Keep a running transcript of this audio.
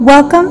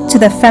Welcome to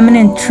the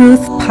Feminine Truth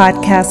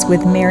Podcast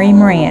with Mary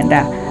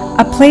Miranda,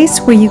 a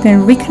place where you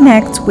can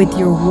reconnect with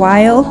your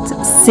wild,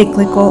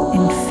 cyclical,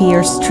 and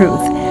fierce truth.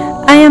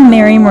 I am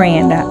Mary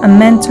Miranda, a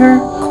mentor,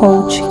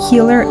 coach,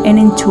 healer, and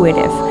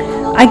intuitive.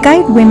 I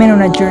guide women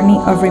on a journey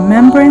of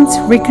remembrance,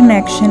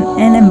 reconnection,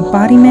 and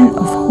embodiment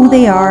of who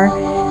they are,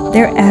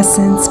 their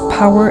essence,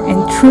 power,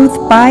 and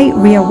truth by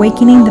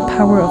reawakening the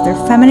power of their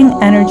feminine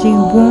energy,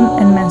 womb,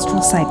 and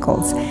menstrual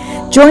cycles.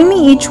 Join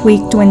me each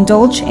week to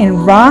indulge in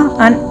raw,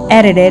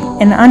 unedited,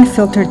 and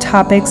unfiltered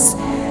topics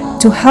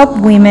to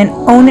help women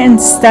own and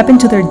step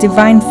into their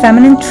divine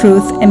feminine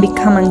truth and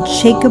become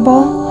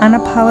unshakable,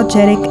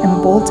 unapologetic,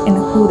 and bold in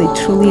who they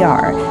truly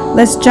are.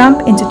 Let's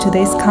jump into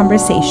today's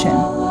conversation.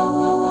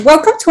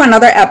 Welcome to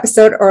another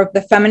episode of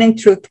the Feminine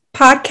Truth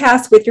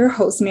Podcast with your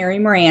host, Mary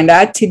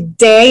Miranda.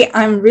 Today,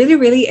 I'm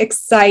really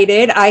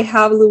excited. I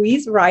have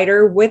Louise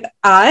Ryder with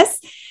us.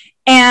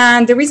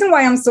 And the reason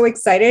why I'm so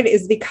excited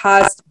is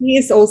because he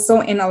is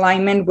also in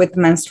alignment with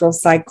menstrual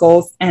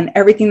cycles and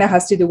everything that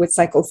has to do with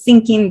cycle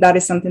syncing. That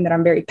is something that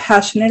I'm very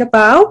passionate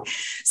about.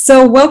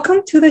 So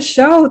welcome to the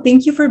show.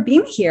 Thank you for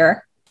being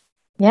here.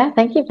 Yeah,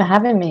 thank you for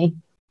having me.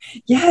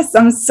 Yes,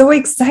 I'm so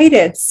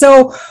excited.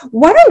 So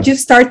why don't you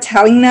start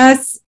telling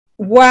us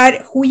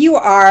who you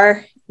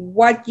are,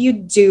 what you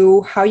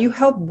do, how you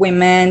help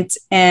women,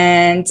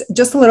 and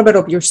just a little bit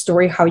of your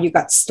story, how you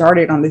got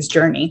started on this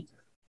journey.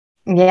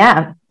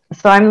 Yeah.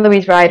 So I'm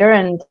Louise Ryder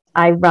and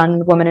I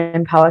run Woman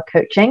Empower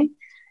Coaching.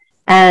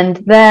 And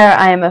there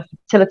I am a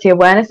fertility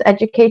awareness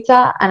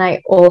educator, and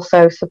I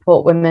also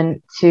support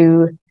women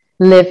to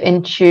live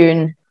in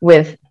tune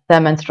with their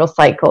menstrual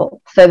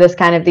cycle. So there's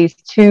kind of these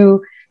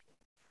two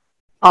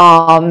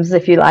arms,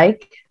 if you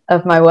like,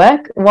 of my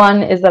work.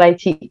 One is that I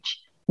teach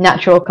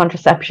natural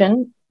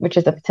contraception, which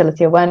is a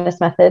fertility awareness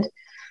method.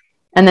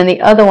 And then the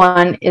other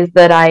one is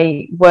that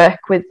I work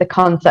with the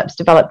concepts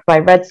developed by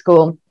Red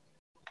School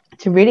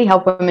to really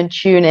help women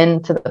tune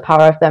in to the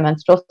power of their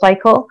menstrual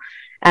cycle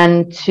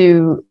and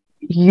to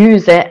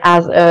use it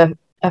as a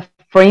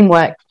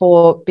framework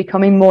for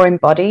becoming more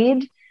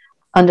embodied,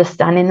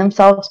 understanding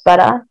themselves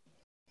better,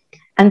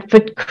 and for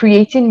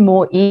creating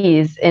more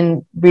ease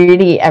in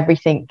really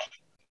everything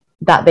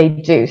that they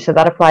do. So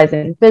that applies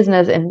in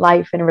business, in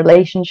life, in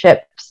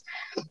relationships.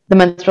 The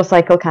menstrual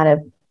cycle kind of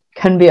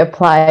can be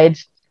applied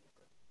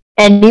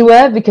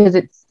anywhere because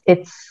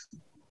it's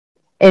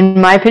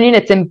in my opinion,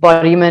 it's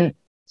embodiment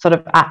sort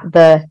of at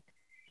the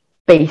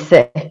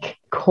basic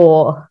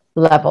core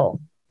level,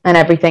 and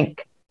everything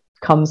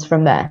comes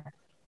from there.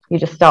 You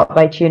just start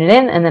by tuning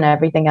in, and then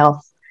everything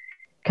else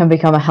can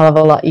become a hell of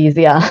a lot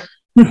easier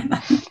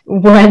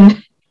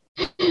when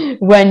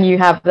you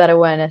have that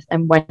awareness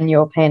and when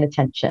you're paying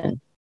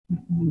attention.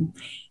 Mm-hmm.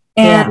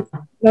 And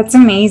that's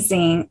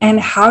amazing. And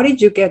how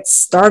did you get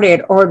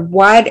started, or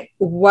what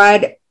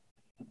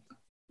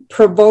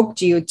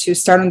provoked you to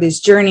start on this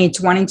journey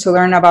to wanting to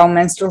learn about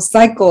menstrual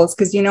cycles?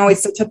 Because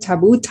it's such a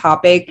taboo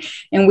topic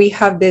and we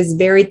have this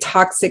very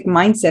toxic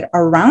mindset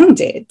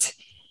around it.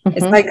 Mm-hmm.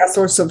 It's like a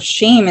source of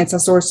shame. It's a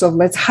source of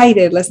let's hide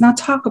it, let's not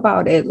talk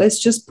about it, let's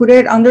just put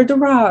it under the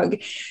rug.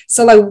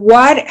 So like,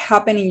 what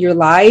happened in your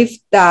life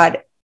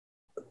that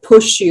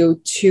pushed you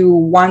to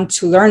want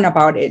to learn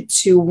about it,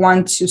 to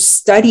want to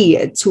study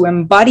it, to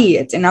embody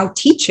it, and now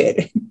teach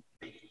it?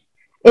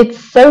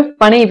 It's so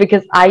funny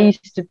because I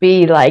used to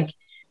be like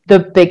the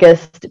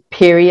biggest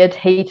period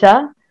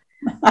hater.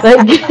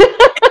 Like,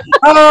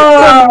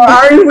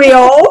 aren't we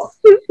all?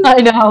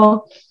 I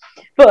know.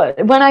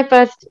 But when I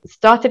first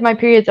started my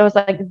periods, I was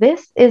like,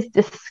 this is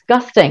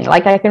disgusting.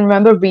 Like, I can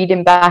remember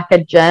reading back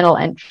a journal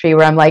entry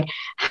where I'm like,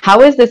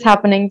 how is this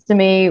happening to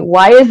me?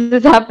 Why is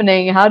this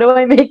happening? How do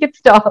I make it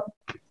stop?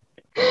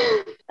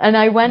 And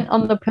I went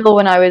on the pill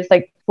when I was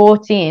like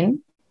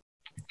 14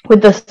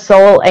 with the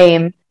sole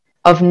aim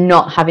of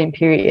not having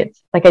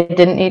periods. Like, I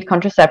didn't need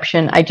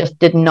contraception. I just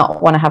did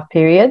not want to have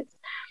periods.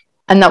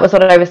 And that was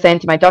what I was saying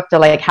to my doctor,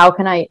 like, how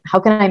can I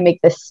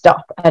make this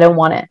stop? I don't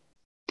want it.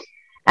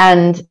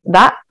 And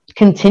that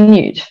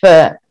continued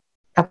for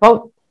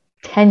about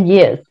 10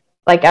 years.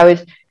 Like, I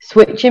was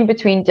switching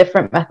between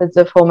different methods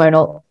of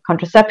hormonal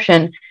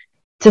contraception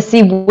to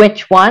see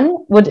which one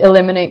would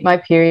eliminate my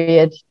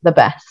period the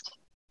best.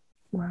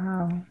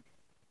 Wow.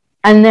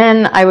 And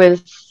then I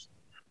was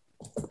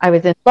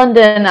in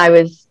London, I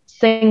was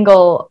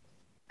single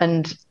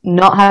and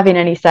not having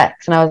any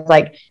sex, and I was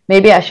like,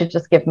 maybe I should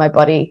just give my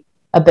body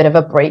a bit of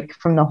a break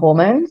from the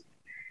hormones.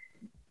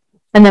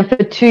 And then for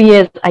 2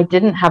 years I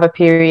didn't have a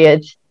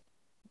period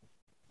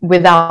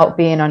without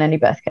being on any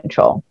birth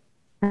control,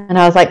 and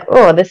I was like,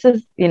 oh, this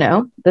is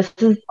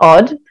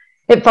odd.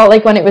 It felt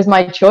like when it was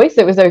my choice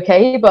it was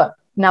okay, but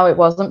now it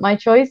wasn't my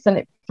choice, and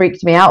it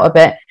freaked me out a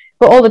bit.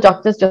 But all the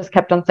doctors just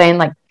kept on saying,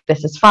 like,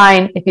 this is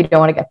fine. If you don't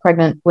want to get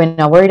pregnant, we're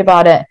not worried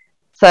about it.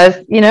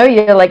 So,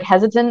 you're like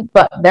hesitant,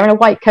 but they're in a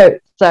white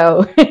coat.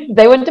 So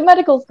they went to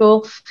medical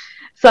school.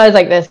 So I was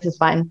like, this is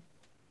fine.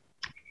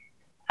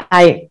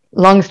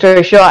 Long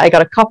story short, I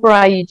got a copper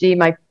IUD.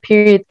 My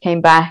period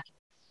came back,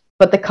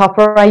 but the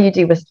copper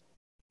IUD was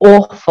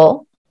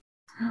awful.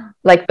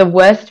 like the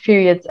worst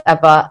periods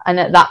ever. And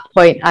at that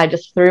point, I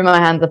just threw my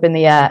hands up in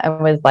the air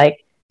and was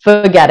like,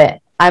 forget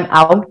it. I'm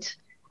out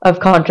of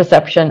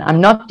contraception.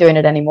 I'm not doing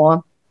it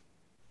anymore.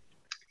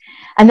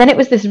 And then it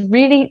was this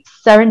really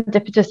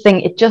serendipitous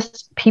thing. It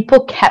just,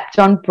 people kept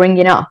on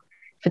bringing up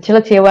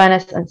fertility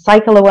awareness and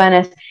cycle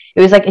awareness.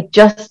 It was like, it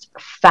just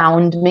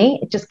found me.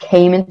 It just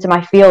came into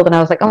my field. And I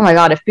was like, oh my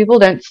God, if people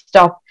don't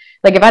stop,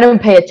 like if I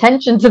don't pay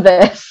attention to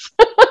this,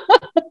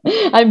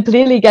 I'm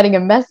clearly getting a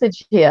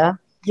message here.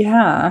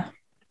 Yeah.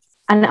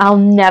 And I'll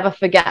never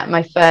forget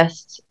my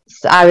first,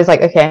 I was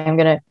like,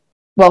 okay,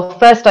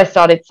 first I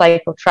started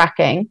cycle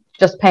tracking,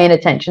 just paying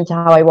attention to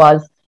how I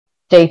was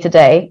day to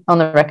day on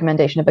the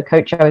recommendation of a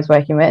coach I was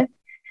working with.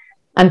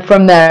 And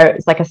from there,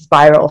 it's like a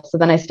spiral. So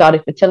then I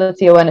started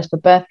fertility awareness for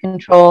birth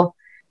control.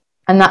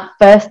 And that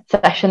first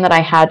session that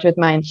I had with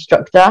my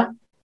instructor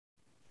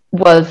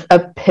was a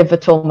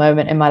pivotal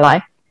moment in my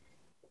life.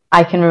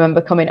 I can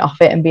remember coming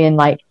off it and being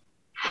like,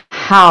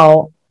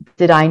 how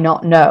did I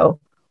not know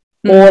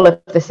all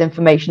of this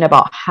information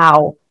about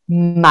how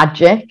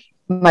magic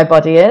my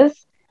body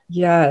is?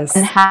 Yes.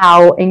 And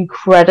how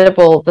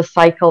incredible the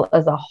cycle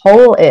as a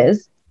whole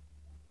is.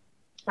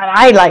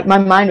 And my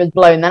mind was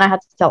blown. Then I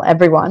had to tell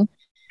everyone.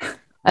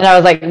 And I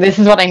was like, this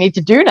is what I need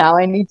to do now.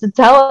 I need to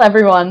tell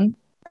everyone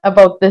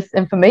about this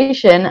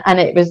information. And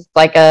it was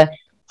like a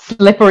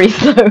slippery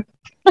slope.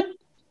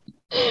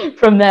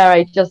 From there,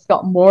 I just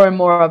got more and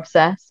more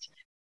obsessed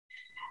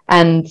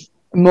and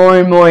more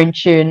in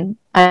tune.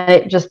 And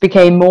it just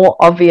became more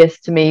obvious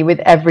to me with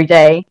every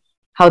day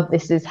how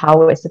this is how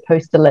we're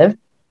supposed to live.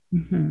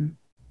 Mm-hmm.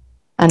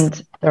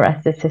 And the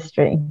rest is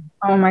history.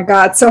 Oh my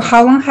God. So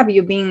how long have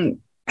you been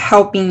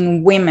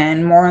helping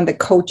women more on the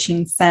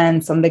coaching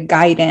sense, on the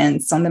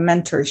guidance, on the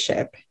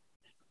mentorship?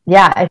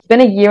 Yeah, it's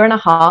been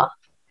 1.5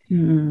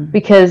 years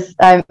because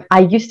I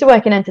used to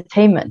work in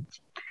entertainment.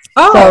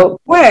 Oh,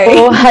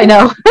 I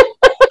know.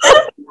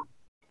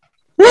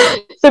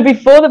 So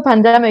before the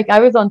pandemic, I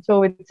was on tour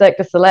with Cirque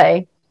du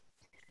Soleil.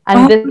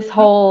 And this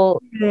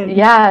whole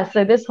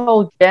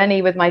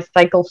journey with my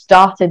cycle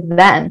started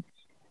then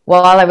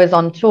while I was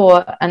on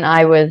tour, and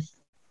I was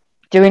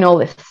doing all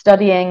this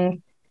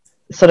studying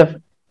sort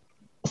of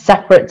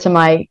separate to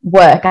my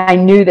work. I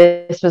knew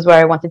this was where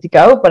I wanted to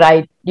go, but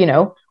I,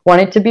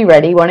 wanted to be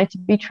ready, wanted to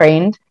be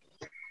trained.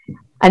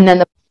 And then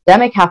the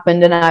pandemic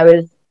happened and I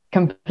was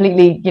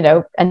completely,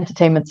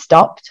 entertainment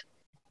stopped.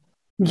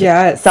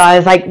 Yes. So I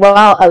was like,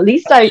 well, at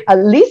least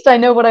I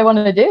know what I want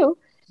to do.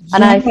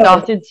 And I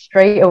started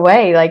straight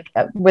away,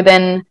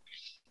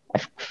 I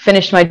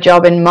finished my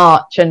job in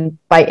March, and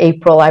by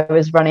April I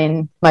was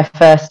running my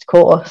first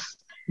course.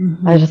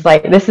 Mm-hmm. I was just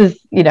like, this is,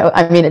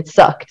 it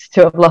sucked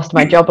to have lost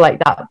my job like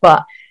that,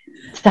 but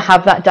to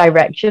have that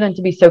direction and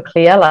to be so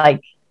clear,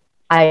 like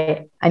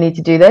I need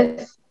to do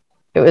this.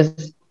 It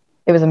was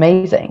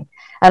amazing.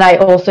 And I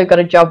also got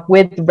a job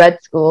with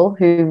Red School,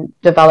 who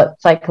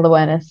developed cycle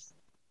awareness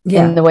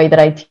in the way that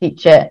I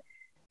teach it.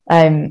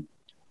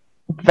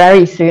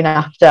 Very soon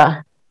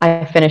after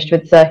I finished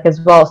with Cirque as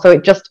well. So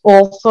it just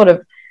all sort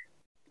of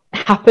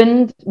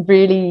happened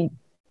really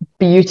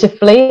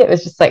beautifully. It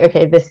was just like,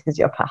 okay, this is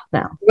your path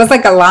now. It was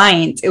like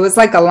aligned.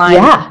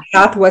 Yeah. The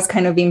path was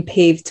kind of being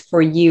paved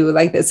for you.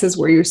 Like, this is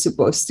where you're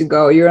supposed to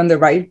go. You're in the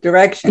right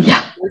direction.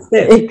 Yeah,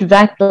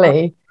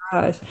 exactly.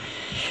 Gosh.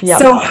 Yep.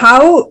 So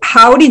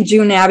how did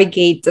you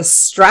navigate the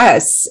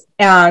stress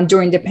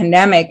during the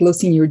pandemic,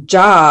 losing your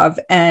job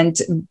and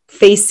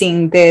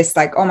facing this,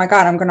 like, oh my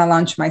God, I'm going to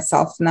launch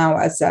myself now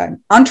as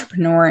an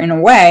entrepreneur in a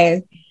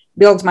way,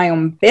 build my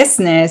own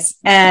business.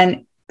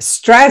 And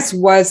stress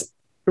was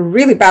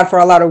really bad for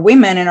a lot of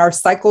women, and our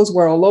cycles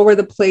were all over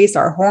the place,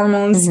 our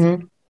hormones.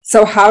 Mm-hmm.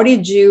 So how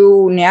did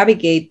you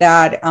navigate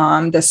that,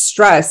 the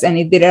stress, and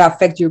did it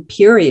affect your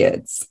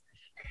periods?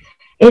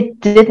 It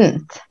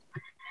didn't.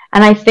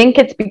 And I think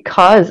it's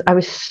because I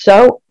was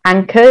so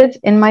anchored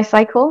in my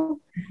cycle.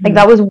 Mm-hmm. Like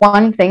that was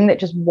one thing that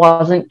just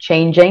wasn't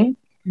changing.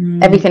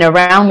 Mm-hmm. Everything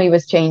around me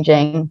was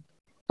changing,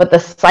 but the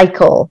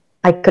cycle,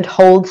 I could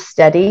hold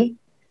steady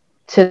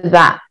to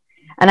that.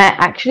 And I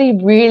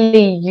actually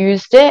really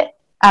used it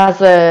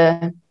as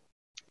a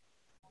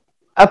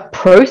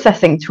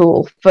processing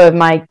tool for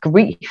my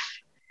grief.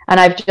 And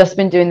I've just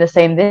been doing the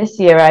same this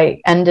year. I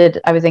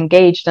was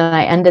engaged and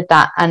I ended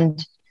that.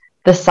 And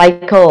the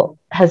cycle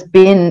has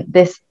been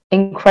this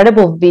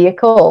incredible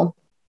vehicle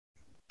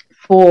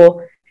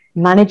for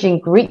managing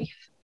grief.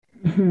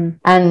 Mm-hmm.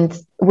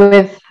 And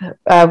with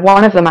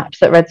one of the maps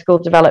that Red School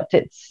developed,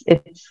 it's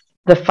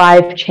the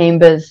 5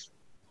 chambers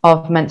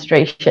of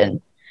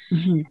menstruation.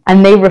 Mm-hmm.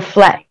 And they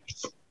reflect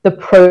the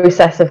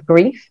process of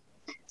grief.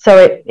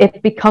 So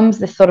it becomes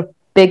this sort of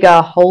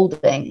bigger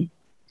holding.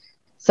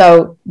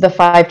 So the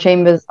 5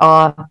 chambers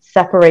are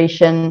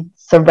separation,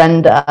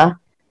 surrender,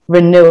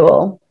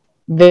 renewal,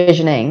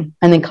 visioning,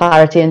 and then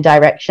clarity and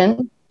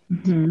direction.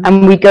 Mm-hmm.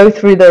 And we go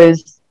through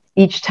those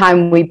each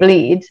time we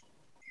bleed,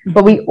 mm-hmm.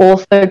 but we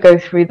also go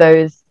through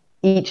those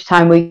each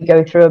time we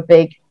go through a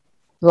big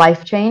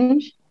life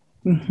change.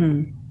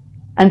 Mm-hmm.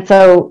 And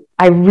so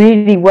I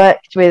really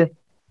worked with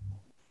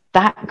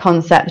that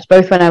concept,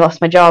 both when I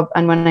lost my job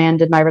and when I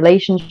ended my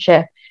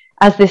relationship,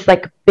 as this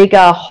like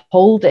bigger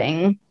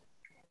holding.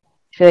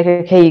 I feel like,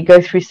 okay, you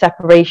go through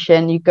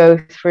separation, you go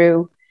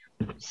through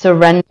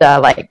surrender,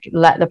 like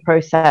let the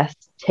process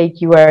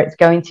take you where it's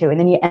going to, and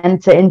then you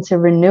enter into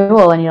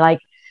renewal and you're like,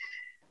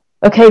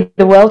 okay,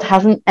 the world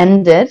hasn't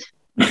ended,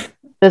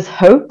 there's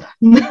hope.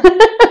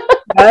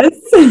 Yes.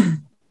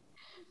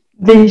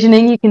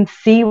 Visioning, you can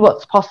see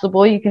what's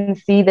possible, you can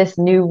see this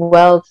new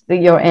world that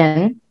you're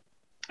in,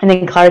 and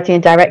then clarity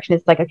and direction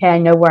is like, okay, I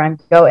know where I'm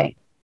going.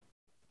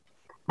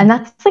 And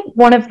that's like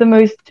one of the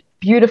most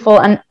beautiful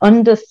and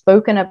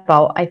underspoken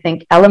about, I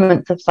think,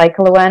 elements of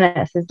cycle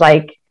awareness is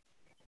like,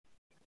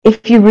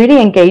 if you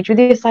really engage with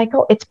your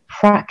cycle, it's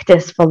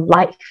practice for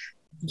life.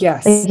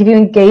 Yes. Like if you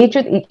engage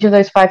with each of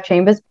those 5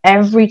 chambers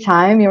every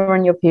time you're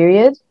on your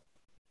period,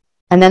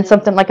 and then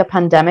something like a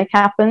pandemic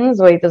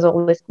happens where there's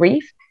all this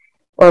grief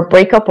or a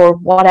breakup or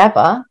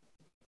whatever,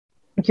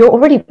 you're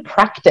already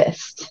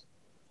practiced.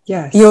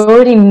 Yes. You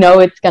already know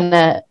it's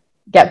gonna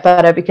get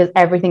better because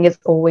everything is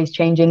always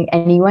changing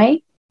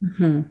anyway.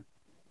 Mm-hmm.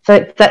 So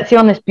it sets you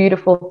on this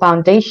beautiful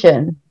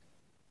foundation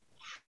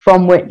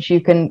from which you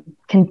can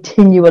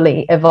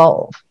continually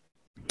evolve.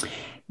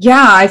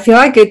 Yeah, I feel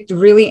like it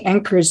really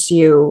anchors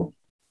you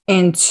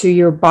into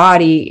your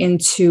body,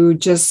 into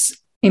just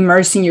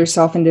immersing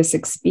yourself in this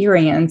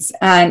experience.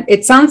 And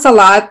it sounds a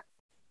lot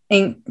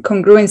in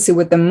congruency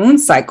with the moon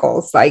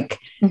cycles, like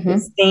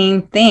the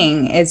same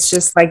thing. It's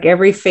just like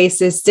every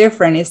phase is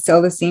different. It's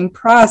still the same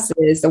process.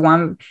 It's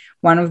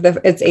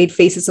 8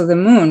 phases of the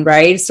moon,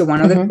 right? So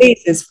one of the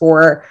phases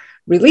for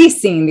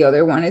releasing, the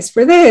other one is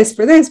for this.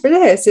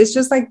 It's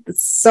just like,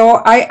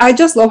 so I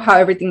just love how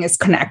everything is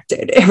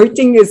connected.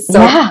 Everything is so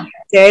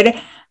connected.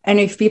 And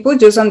if people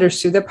just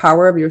understood the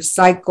power of your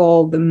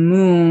cycle, the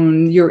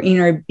moon, your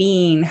inner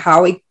being,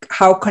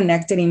 how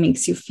connected it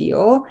makes you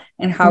feel,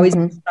 and how it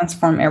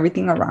transforms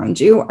everything around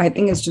you, I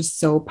think it's just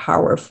so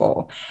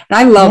powerful. And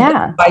I love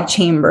the 5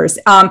 chambers.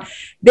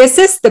 This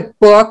is the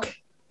book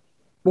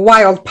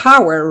Wild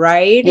Power,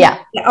 right? Yeah.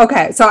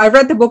 Okay. So I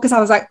read the book because I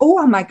was like, oh,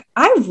 I'm like,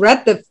 I've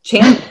read the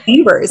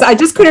chambers. I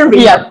just couldn't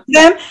remember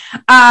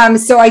them.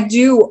 So I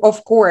do,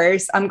 of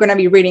course, I'm going to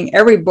be reading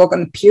every book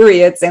on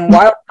periods and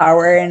wild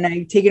power, and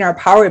I'm taking our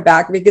power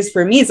back, because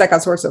for me, it's like a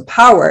source of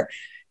power.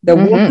 The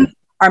woman,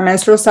 our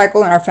menstrual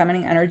cycle, and our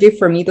feminine energy,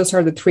 for me, those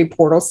are the 3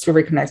 portals to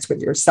reconnect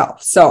with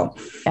yourself. So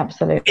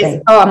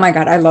absolutely. Oh my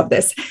God, I love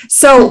this.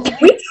 So can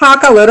we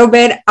talk a little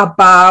bit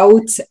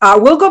about,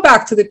 we'll go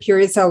back to the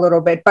periods a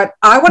little bit, but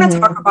I want to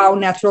talk about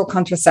natural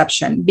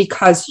contraception,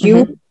 because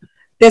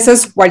this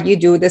is what you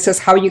do. This is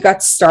how you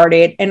got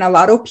started. And a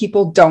lot of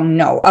people don't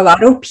know. A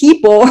lot of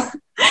people,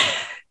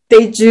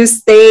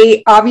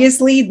 they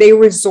obviously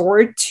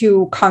resort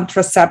to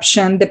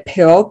contraception, the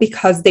pill,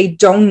 because they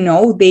don't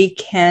know they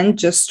can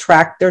just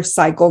track their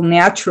cycle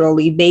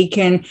naturally. They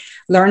can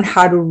learn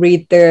how to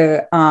read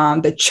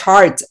the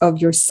chart of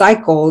your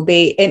cycle.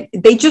 They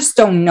just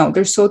don't know.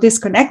 They're so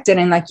disconnected.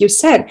 And like you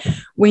said,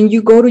 when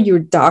you go to your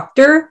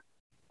doctor,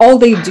 all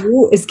they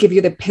do is give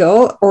you the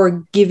pill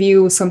or give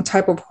you some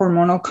type of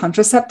hormonal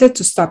contraceptive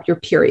to stop your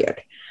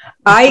period.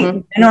 I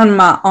went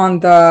on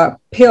the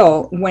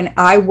pill when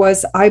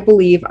I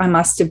believe I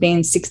must have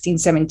been 16,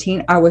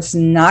 17. I was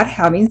not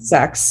having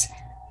sex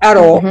at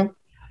all.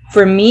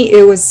 For me,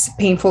 it was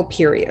painful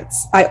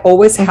periods. I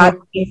always had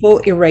painful,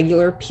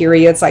 irregular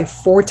periods, like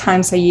 4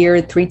 times a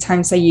year, 3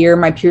 times a year.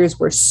 My periods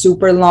were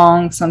super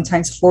long,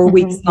 sometimes 4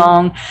 weeks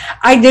long.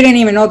 I didn't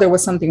even know there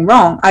was something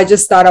wrong. I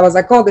just thought, I was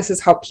like, oh, this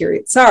is how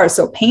periods are,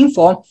 so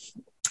painful.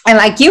 And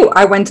like you,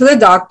 I went to the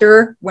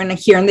doctor when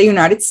here in the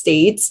United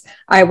States.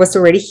 I was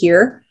already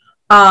here.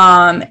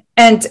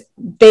 And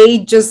they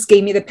just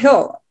gave me the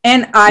pill.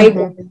 And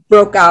I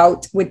broke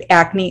out with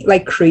acne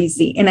like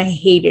crazy. And I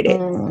hated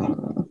it.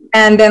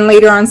 And then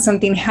later on,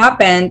 something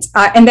happened.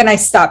 And then I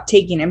stopped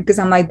taking it, because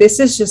I'm like, this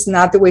is just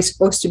not the way it's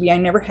supposed to be. I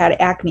never had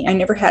acne. I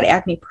never had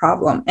acne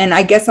problem. And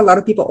I guess a lot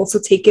of people also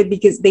take it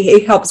because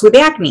it helps with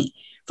acne,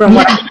 from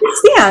what I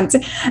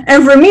understand.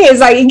 And for me, it's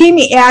like, it gave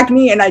me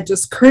acne and I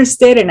just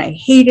cursed it and I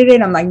hated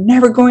it. I'm like,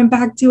 never going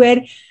back to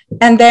it.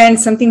 And then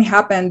something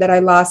happened that I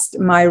lost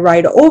my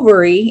right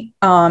ovary.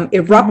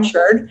 It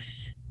ruptured.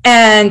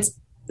 And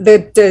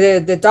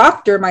the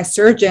doctor, my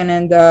surgeon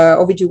and the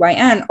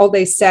OBGYN, all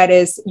they said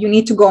is, you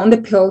need to go on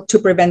the pill to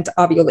prevent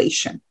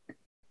ovulation.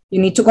 You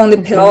need to go on the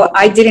pill.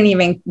 I didn't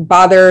even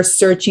bother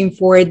searching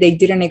for it. They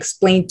didn't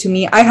explain to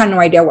me. I had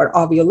no idea what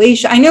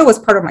ovulation. I knew it was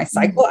part of my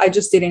cycle. I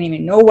just didn't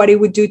even know what it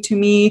would do to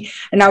me.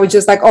 And I was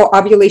just like, oh,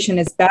 ovulation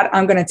is bad.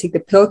 I'm going to take the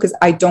pill because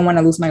I don't want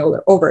to lose my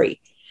ovary.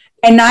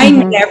 And I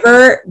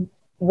never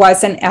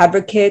was an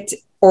advocate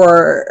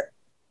or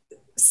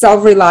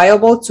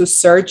self-reliable to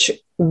search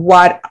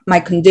what my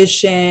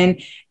condition,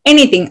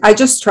 anything. I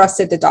just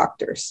trusted the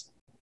doctors.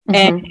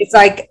 And it's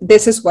like,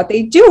 this is what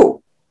they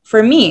do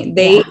for me.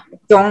 They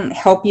don't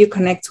help you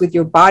connect with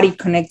your body,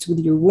 connect with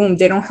your womb.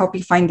 They don't help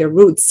you find the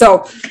roots.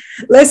 So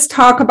let's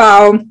talk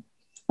about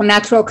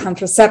natural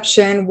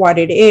contraception, what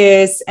it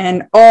is,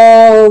 and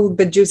all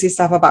the juicy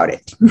stuff about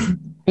it.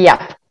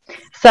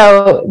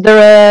 So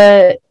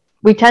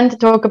we tend to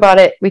talk about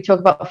it. We talk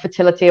about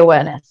fertility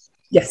awareness.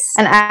 Yes.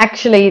 And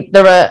actually,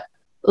 there are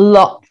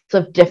lots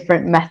of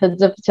different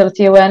methods of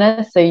fertility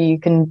awareness. So you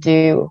can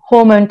do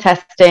hormone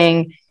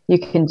testing, you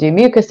can do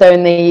mucus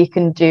only, you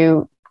can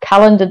do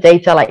calendar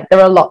data. Like,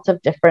 there are lots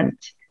of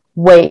different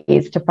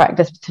ways to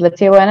practice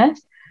fertility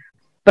awareness.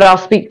 But I'll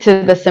speak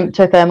to the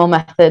symptothermal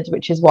method,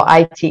 which is what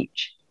I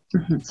teach.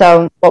 Mm-hmm.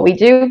 So what we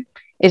do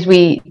is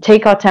we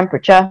take our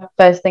temperature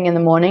first thing in the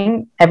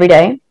morning every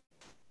day,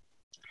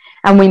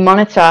 and we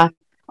monitor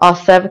our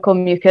cervical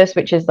mucus,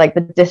 which is like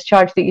the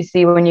discharge that you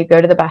see when you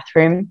go to the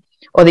bathroom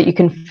or that you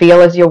can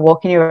feel as you're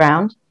walking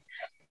around.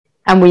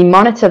 And we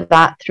monitor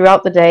that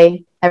throughout the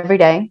day, every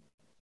day.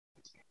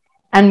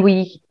 And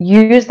we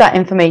use that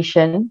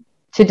information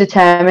to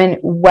determine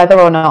whether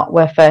or not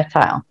we're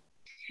fertile.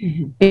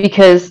 Mm-hmm.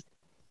 Because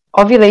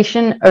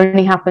ovulation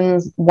only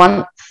happens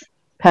once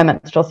per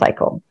menstrual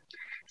cycle.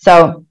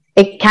 So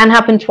it can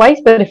happen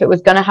twice, but if it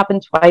was going to happen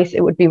twice,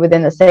 it would be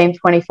within the same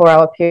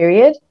 24-hour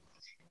period.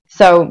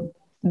 So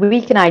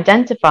we can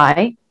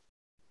identify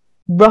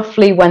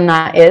roughly when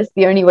that is.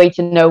 The only way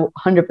to know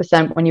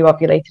 100% when you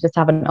ovulated is to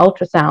have an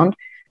ultrasound.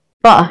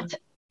 But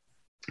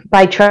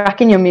by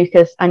tracking your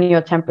mucus and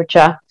your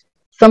temperature,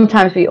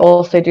 sometimes we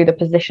also do the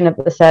position of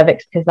the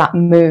cervix because that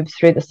moves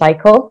through the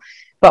cycle.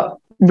 But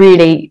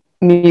really,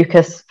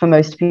 mucus for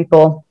most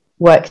people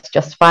works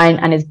just fine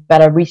and is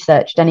better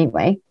researched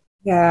anyway.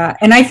 Yeah,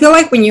 and I feel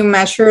like when you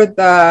measure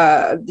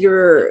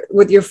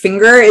with your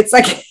finger, it's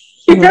like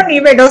you don't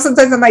even know.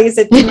 Sometimes somebody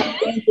said,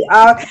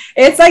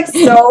 it's like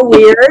so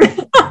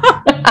weird.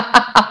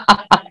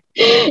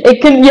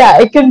 It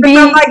can be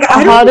like,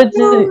 harder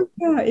to.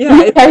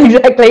 Yeah,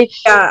 exactly.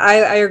 Yeah,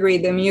 I agree.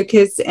 The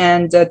mucus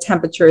and the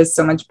temperature is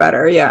so much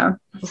better. Yeah,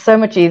 so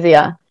much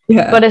easier.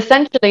 Yeah. But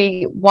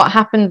essentially, what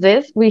happens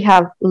is we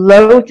have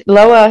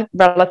lower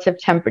relative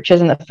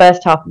temperatures in the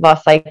first half of our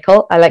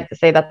cycle. I like to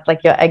say that's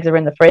like your eggs are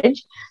in the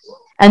fridge.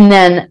 And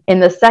then in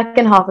the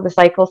second half of the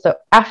cycle, so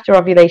after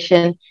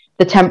ovulation,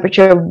 the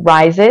temperature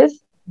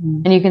rises,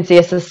 and you can see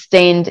a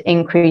sustained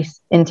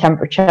increase in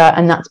temperature.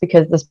 And that's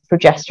because there's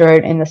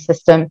progesterone in the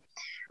system,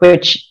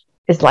 which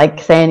is like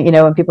saying,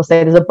 when people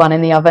say there's a bun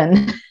in the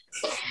oven,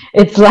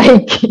 it's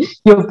like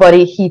your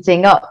body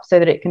heating up so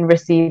that it can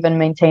receive and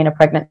maintain a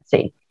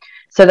pregnancy.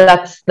 So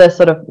that's the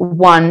sort of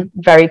one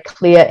very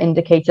clear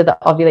indicator that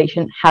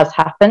ovulation has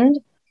happened.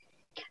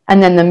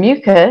 And then the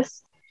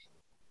mucus,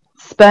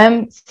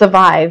 sperm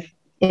survive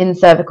in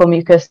cervical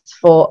mucus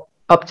for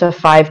up to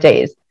 5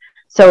 days.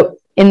 So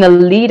in the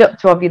lead up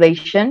to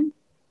ovulation,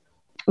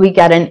 we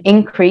get an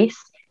increase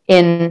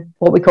in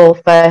what we call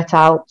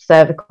fertile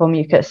cervical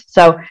mucus.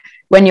 So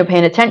when you're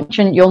paying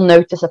attention, you'll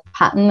notice a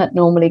pattern that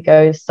normally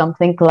goes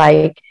something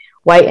like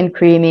white and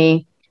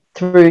creamy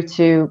through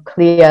to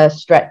clear,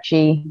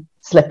 stretchy,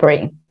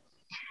 slippery.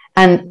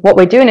 And what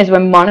we're doing is we're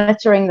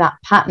monitoring that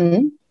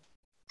pattern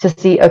to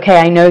see, okay,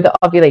 I know that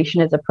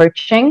ovulation is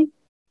approaching.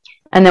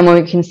 And then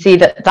when we can see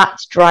that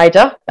that's dried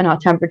up and our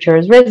temperature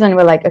has risen,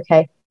 we're like,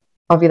 okay,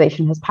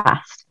 ovulation has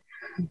passed.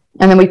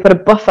 And then we put a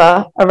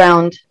buffer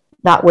around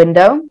that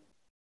window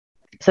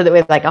so that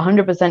we're like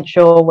 100%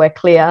 sure we're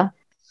clear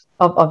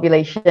of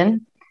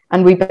ovulation.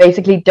 And we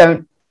basically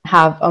don't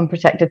have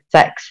unprotected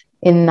sex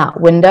in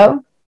that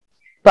window.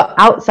 But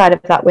outside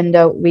of that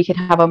window, we could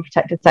have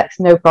unprotected sex,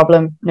 no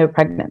problem, no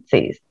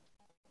pregnancies.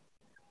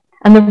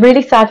 And the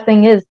really sad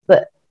thing is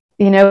that,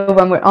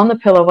 when we're on the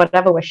pill or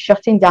whatever, we're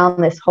shutting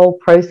down this whole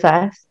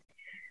process,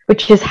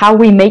 which is how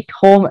we make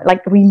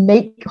we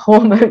make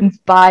hormones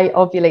by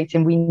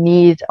ovulating. We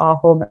need our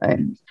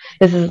hormones.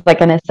 This is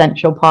like an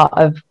essential part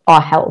of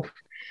our health.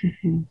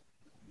 Mm-hmm.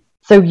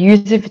 So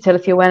using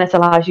fertility awareness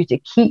allows you to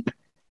keep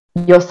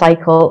your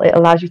cycle. It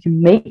allows you to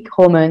make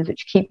hormones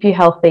which keep you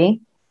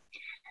healthy.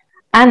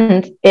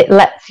 And it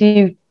lets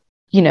you,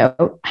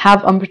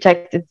 have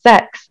unprotected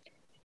sex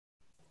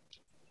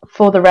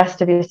for the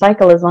rest of your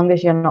cycle as long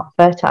as you're not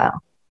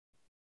fertile.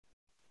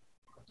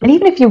 And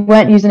even if you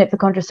weren't using it for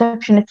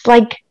contraception, it's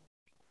like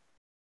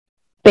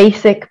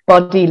basic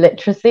body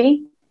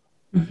literacy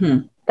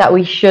that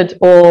we should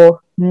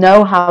all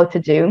know how to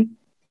do.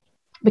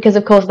 Because,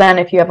 of course, then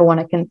if you ever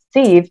want to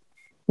conceive,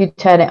 you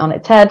turn it on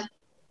its head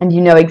and you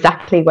know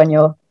exactly when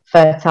you're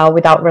fertile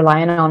without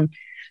relying on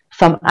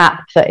some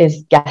app that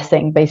is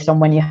guessing based on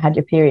when you had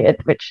your period,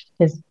 which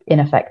is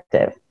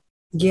ineffective.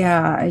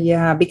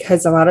 Yeah,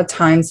 because a lot of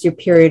times your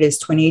period is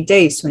 28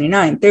 days,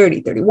 29,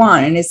 30,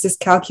 31, and it's this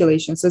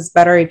calculation. So it's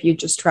better if you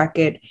just track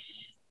it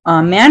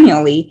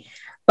manually.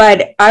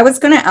 But I was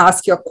going to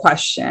ask you a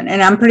question,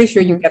 and I'm pretty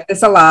sure you get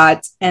this a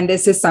lot. And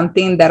this is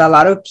something that a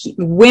lot of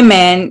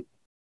women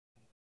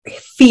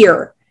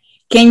fear.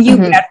 Can you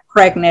get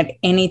pregnant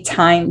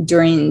anytime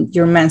during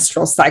your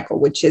menstrual cycle,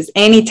 which is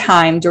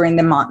anytime during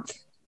the month?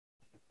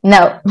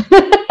 No.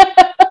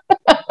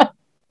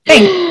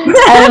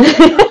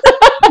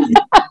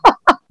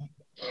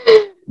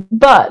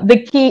 But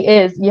the key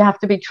is you have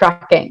to be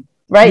tracking,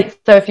 right?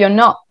 So if you're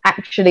not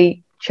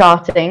actually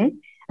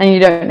charting and you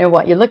don't know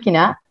what you're looking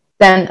at,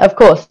 then of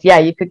course, yeah,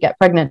 you could get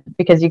pregnant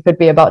because you could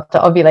be about to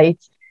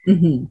ovulate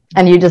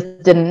and you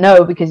just didn't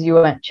know because you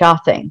weren't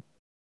charting.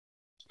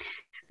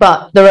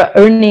 But there are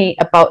only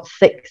about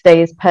 6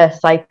 days per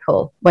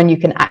cycle when you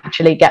can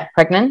actually get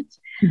pregnant.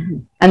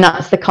 And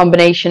that's the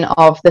combination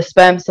of the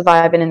sperm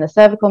surviving in the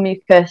cervical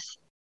mucus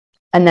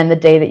and then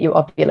the day that you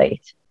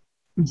ovulate.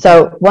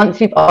 So once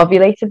you've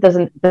ovulated,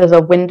 there's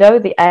a window.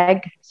 The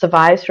egg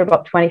survives for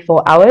about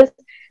 24 hours,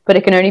 but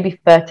it can only be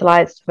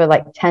fertilized for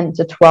like 10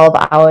 to 12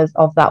 hours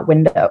of that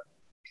window.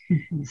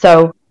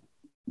 So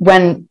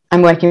when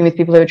I'm working with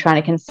people who are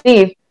trying to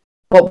conceive,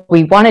 what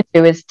we want to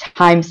do is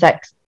time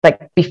sex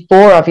like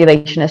before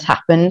ovulation has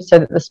happened, so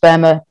that the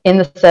sperm are in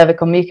the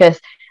cervical mucus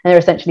and they're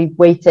essentially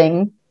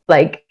waiting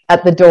like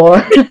at the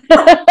door for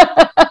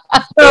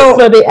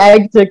the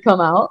egg to come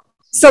out.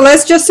 So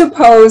let's just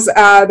suppose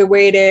the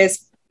way it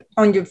is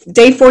on your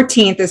day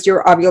 14th is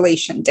your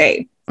ovulation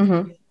day.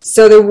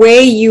 So the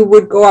way you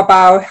would go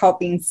about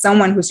helping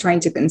someone who's trying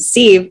to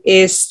conceive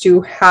is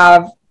to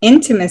have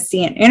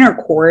intimacy and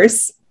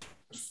intercourse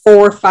 4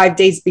 or 5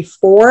 days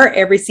before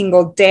every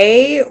single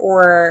day,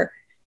 or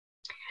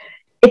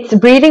it's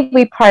really,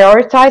 we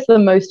prioritize the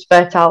most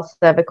fertile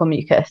cervical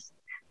mucus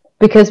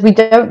because we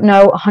don't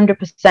know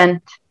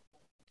 100%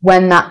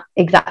 when that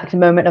exact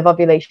moment of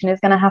ovulation is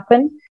going to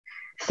happen.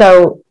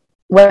 So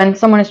when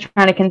someone is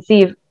trying to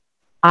conceive,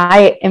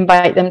 I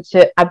invite them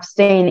to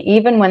abstain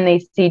even when they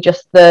see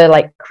just the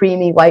like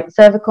creamy white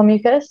cervical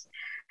mucus,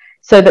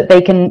 so that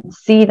they can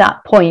see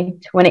that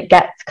point when it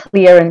gets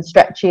clear and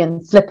stretchy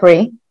and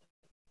slippery.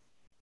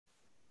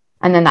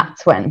 And then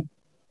that's when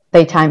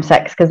they time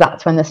sex, because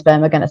that's when the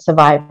sperm are going to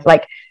survive.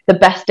 Like the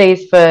best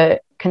days for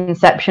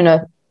conception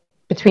are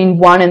between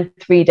 1 and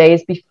 3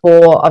 days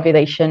before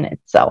ovulation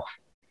itself.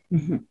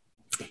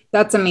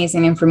 That's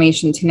amazing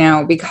information to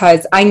know,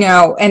 because I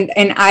know, and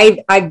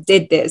I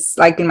did this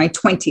like in my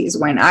 20s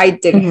when I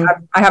didn't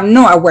I have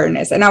no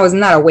awareness and I was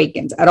not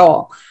awakened at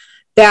all,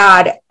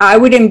 that I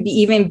wouldn't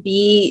even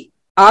be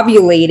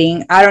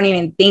ovulating. I don't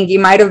even think, it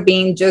might have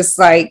been just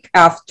like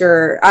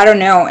after, I don't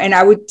know. And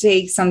I would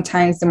take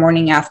sometimes the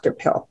morning after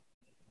pill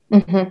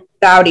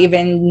without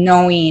even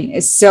knowing.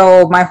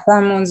 So my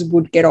hormones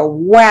would get all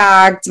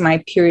whacked,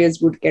 my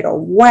periods would get all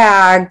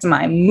whacked,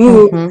 my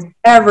mood,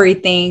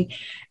 everything.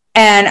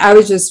 And I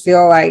would just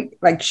feel like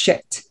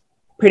shit,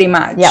 pretty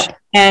much.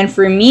 And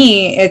for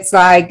me, it's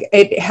like,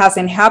 it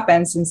hasn't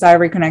happened since I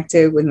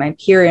reconnected with my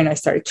period and I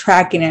started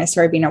tracking it. I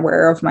started being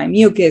aware of my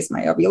mucus,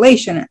 my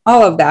ovulation, and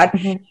all of that.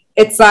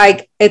 It's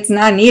like, it's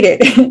not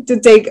needed to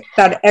take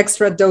that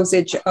extra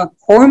dosage of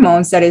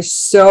hormones that is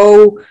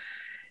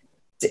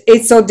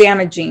it's so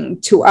damaging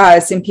to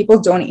us, and people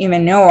don't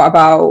even know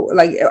about,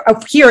 like,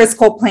 here it's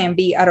called Plan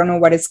B. I don't know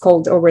what it's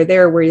called over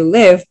there where you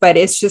live, but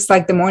it's just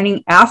like the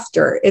morning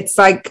after. It's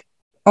like,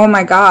 oh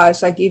my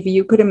gosh, like if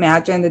you could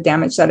imagine the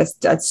damage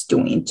that's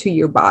doing to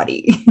your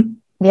body.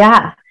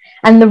 Yeah.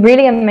 And the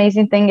really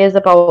amazing thing is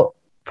about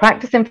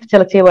practicing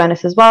fertility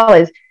awareness as well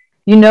is,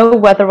 you know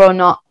whether or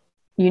not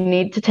you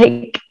need to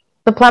take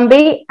the Plan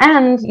B,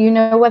 and you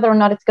know whether or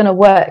not it's going to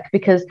work,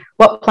 because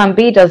what Plan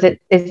B does is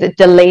it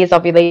delays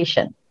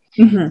ovulation.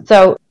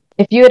 So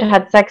if you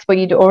had sex where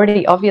you'd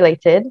already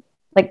ovulated,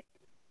 like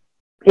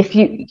if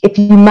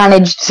you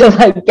managed to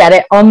like get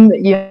it on,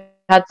 you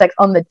had sex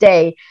on the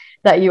day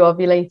that you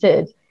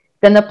ovulated,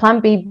 then the Plan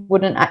B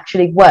wouldn't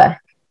actually work.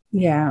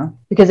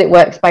 Because it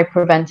works by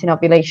preventing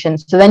ovulation.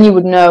 So then you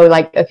would know,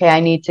 like, okay, I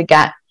need to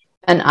get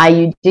an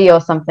IUD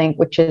or something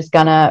which is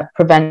gonna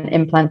prevent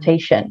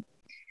implantation.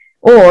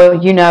 Or,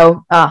 you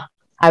know, I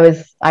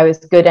was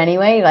good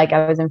anyway, like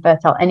I was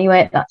infertile anyway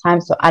at that time,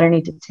 so I don't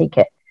need to take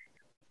it.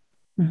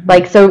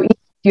 Like, so if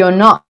you're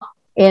not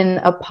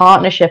in a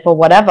partnership or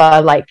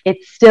whatever, like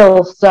it's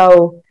still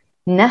so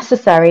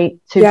necessary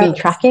to be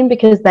tracking,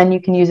 because then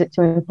you can use it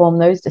to inform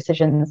those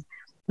decisions,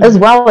 as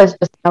well as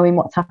just knowing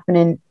what's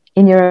happening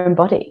in your own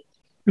body.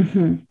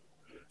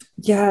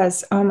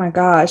 Yes. Oh my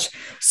gosh.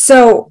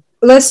 So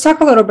let's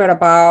talk a little bit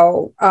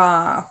about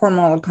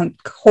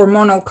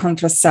hormonal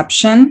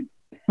contraception.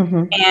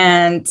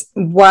 And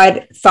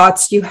what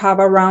thoughts you have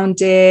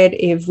around it,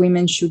 if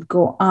women should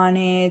go on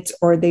it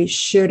or they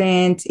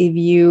shouldn't, if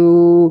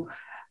you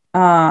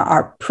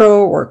are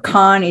pro or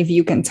con, if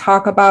you can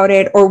talk about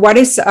it, or what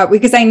is,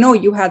 because I know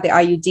you had the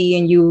IUD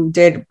and you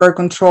did birth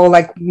control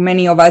like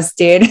many of us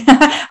did.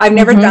 I've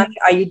never done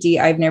the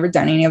IUD. I've never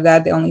done any of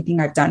that. The only thing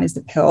I've done is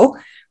the pill,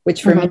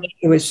 which for me,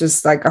 it was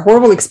just like a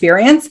horrible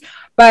experience.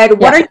 But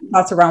what are your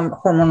thoughts around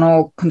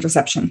hormonal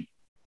contraception?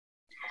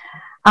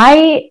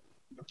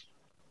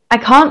 I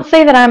can't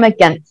say that I'm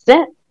against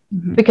it,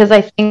 because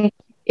I think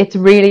it's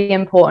really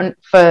important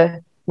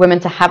for women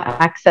to have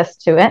access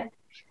to it,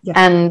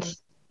 and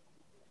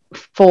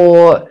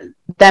for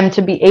them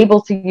to be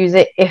able to use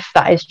it if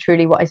that is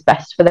truly what is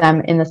best for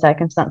them in the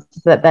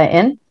circumstances that they're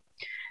in.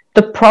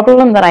 The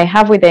problem that I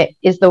have with it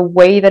is the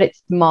way that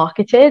it's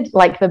marketed,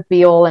 like the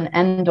be all and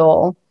end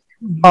all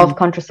of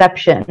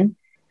contraception,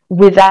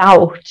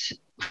 without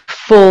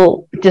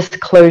full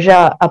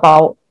disclosure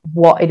about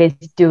what it is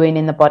doing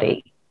in the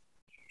body.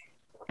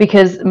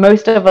 because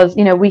most of us,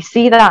 we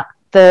see that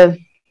the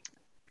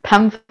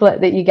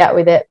pamphlet that you get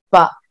with it,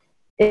 but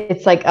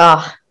it's like,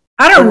 I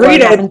don't read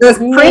it. The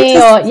print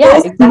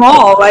is exactly.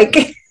 small. Like,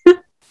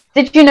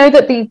 did you know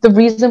that the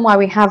reason why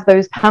we have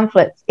those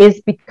pamphlets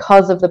is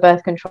because of the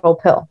birth control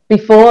pill?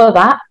 Before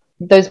that,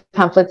 those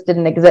pamphlets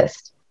didn't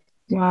exist.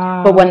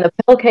 wow. But when the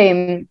pill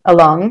came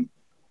along,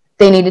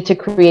 they needed to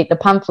create the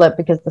pamphlet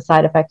because the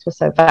side effects were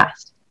so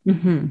vast.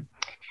 Mm-hmm.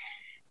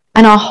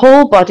 And our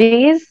whole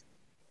bodies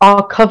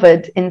are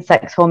covered in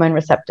sex hormone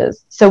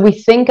receptors. So we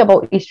think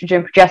about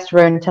estrogen,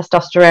 progesterone,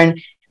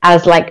 testosterone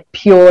as like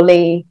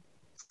purely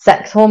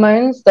sex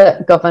hormones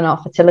that govern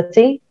our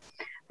fertility.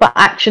 But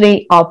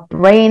actually, our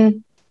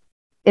brain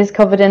is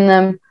covered in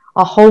them.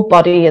 Our whole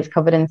body is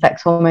covered in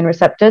sex hormone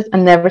receptors,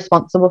 and they're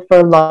responsible for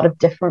a lot of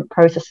different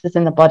processes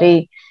in the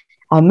body,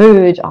 our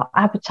mood, our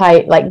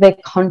appetite, like they're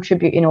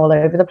contributing all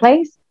over the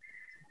place.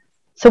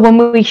 So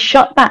when we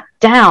shut that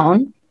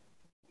down,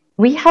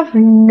 we have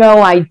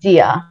no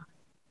idea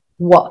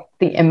what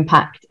the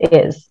impact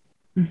is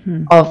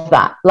Mm-hmm. of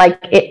that. Like,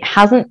 it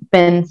hasn't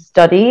been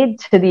studied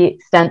to the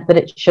extent that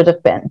it should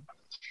have been.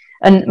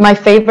 And my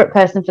favorite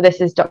person for this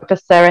is Dr.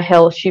 Sarah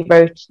Hill. She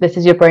wrote This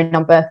Is Your Brain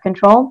on Birth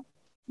Control.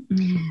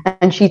 Mm-hmm.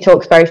 And she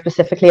talks very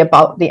specifically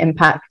about the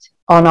impact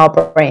on our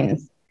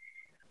brains.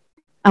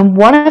 And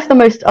one of the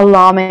most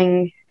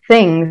alarming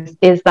things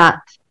is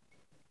that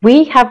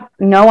we have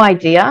no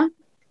idea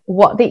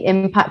what the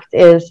impact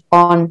is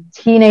on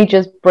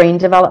teenagers' brain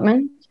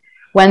development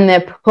when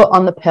they're put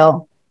on the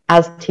pill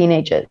as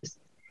teenagers.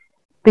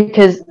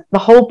 Because the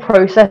whole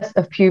process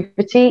of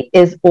puberty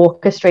is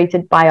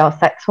orchestrated by our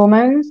sex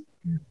hormones,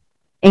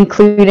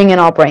 including in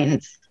our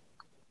brains.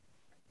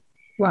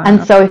 Wow.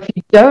 And so if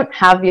you don't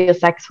have your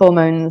sex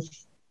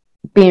hormones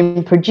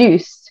being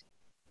produced,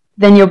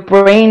 then your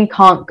brain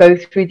can't go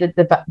through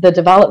the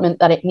development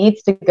that it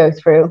needs to go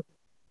through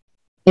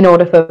in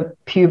order for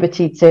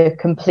puberty to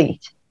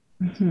complete.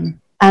 Mm-hmm.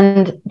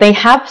 And they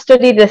have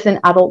studied this in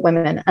adult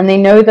women, and they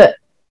know that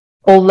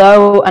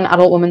although an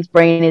adult woman's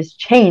brain is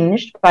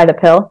changed by the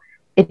pill,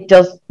 it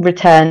does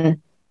return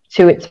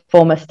to its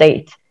former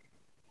state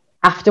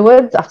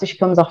afterwards, after she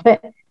comes off it.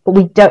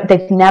 But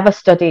they've never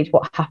studied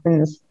what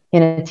happens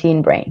in a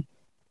teen brain.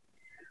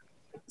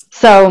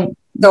 So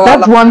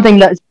that's one thing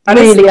that's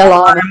really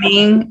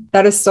alarming.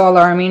 That is so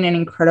alarming and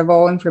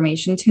incredible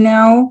information to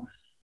know.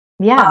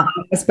 Yeah.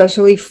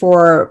 Especially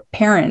for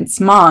parents,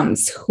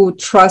 moms who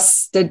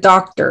trust the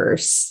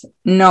doctors,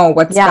 know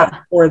what's best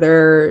for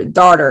their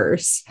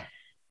daughters.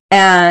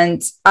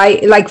 And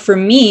for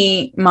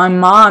me, my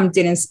mom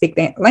didn't speak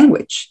the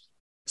language.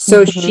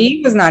 So Mm-hmm.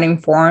 she was not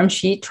informed.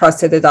 She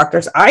trusted the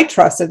doctors. I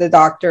trusted the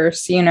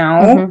doctors,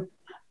 Mm-hmm.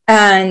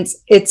 And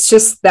it's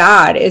just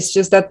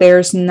that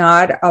there's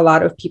not a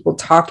lot of people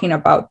talking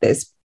about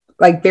this.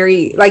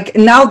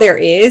 Now there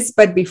is,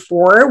 but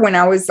before, when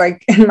I was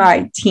like in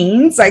my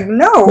teens,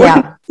 no,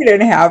 it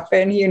didn't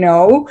happen,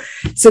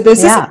 So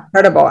this is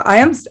incredible.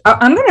 I'm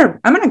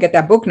gonna get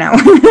that book now.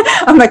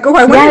 I'm like, oh,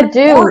 I want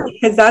to do,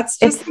 because that's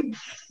just.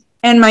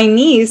 And my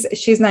niece,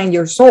 she's 9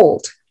 years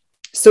old,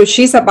 so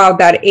she's about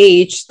that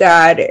age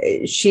that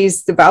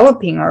she's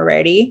developing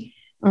already.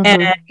 Mm-hmm.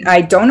 And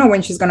I don't know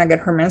when she's going to get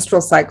her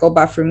menstrual cycle,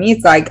 but for me,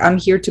 it's like, I'm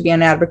here to be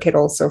an advocate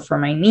also for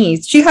my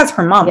niece. She has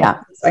her mom.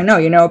 Yeah. I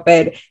know,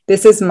 but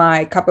this is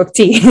my cup of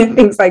tea,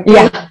 things like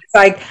that. It's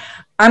like,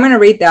 I'm going to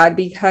read that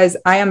because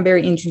I am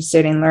very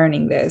interested in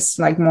learning this,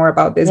 more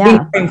about this,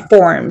 being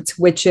informed,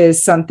 which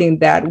is something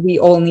that we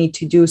all need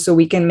to do so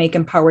we can make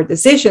empowered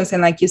decisions.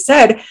 And like you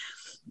said,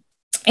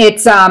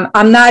 it's,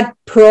 I'm not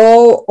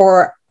pro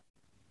or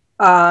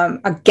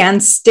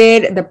against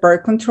it, the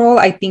birth control.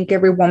 I think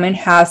every woman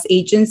has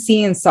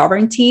agency and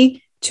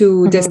sovereignty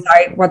to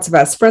decide what's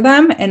best for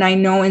them. And I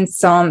know in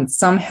some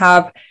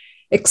have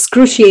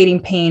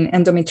excruciating pain,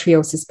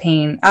 endometriosis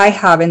pain. I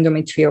have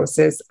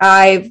endometriosis.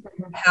 I've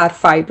had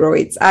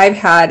fibroids. I've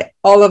had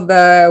all of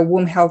the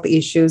womb health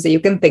issues that you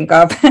can think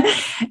of.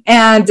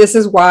 And this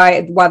is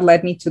what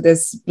led me to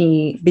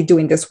be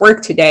doing this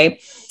work today.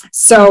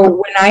 So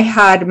when I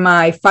had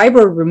my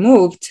fibroid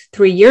removed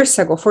 4 years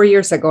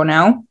ago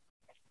now,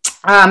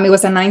 it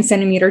was a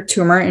 9-centimeter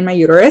tumor in my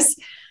uterus.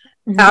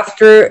 Mm-hmm.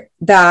 After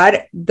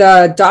that,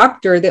 the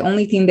doctor, the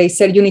only thing they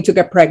said, you need to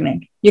get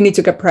pregnant. If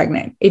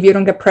you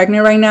don't get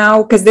pregnant right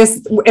now, because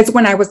it's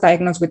when I was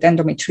diagnosed with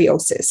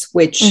endometriosis,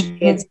 which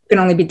it can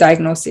only be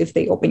diagnosed if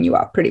they open you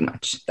up, pretty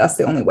much. That's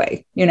the only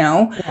way,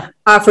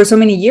 For so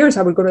many years,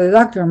 I would go to the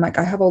doctor. I'm like,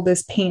 I have all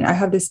this pain. I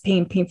have this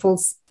pain,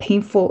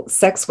 painful.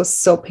 Sex was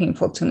so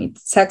painful to me.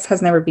 Sex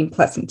has never been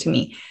pleasant to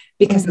me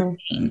because of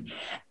pain.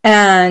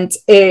 And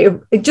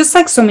it just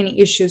so many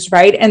issues,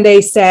 right? And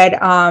they said,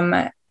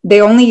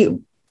 the only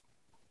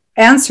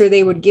answer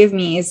they would give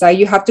me is that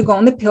you have to go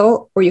on the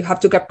pill, or you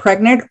have to get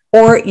pregnant,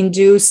 or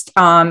induced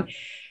menopause,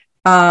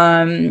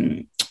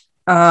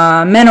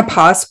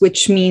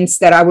 which means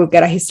that I will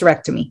get a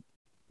hysterectomy.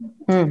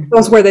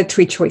 Those were the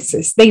 3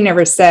 choices. They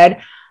never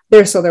said,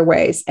 there's other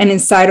ways. And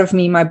inside of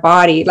me, my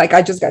body, like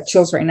I just got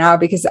chills right now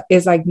because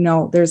it's like,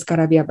 no, there's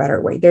gotta be a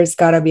better way. There's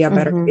gotta be a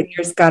better way.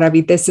 There's gotta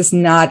be, this is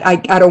not, I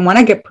don't want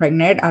to get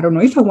pregnant. I don't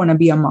know if I want to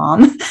be a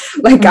mom.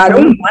 Like, I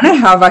don't want to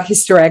have a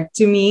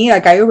hysterectomy.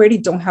 Like, I already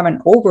don't have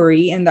an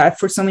ovary. And that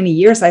for so many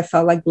years, I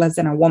felt like less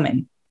than a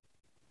woman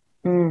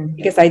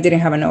because I didn't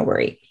have an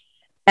ovary.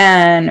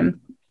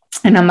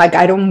 And I'm like,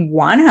 I don't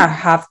want to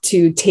have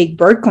to take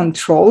birth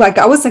control. Like,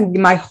 I was like,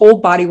 my whole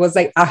body was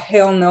like, a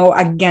hell no,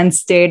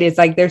 against it. It's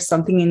like, there's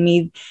something in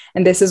me.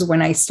 And this is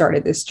when I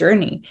started this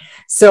journey.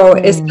 So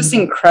it's just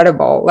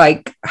incredible,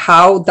 like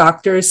how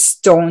doctors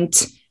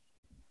don't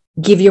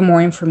give you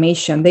more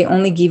information. They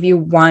only give you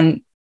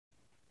one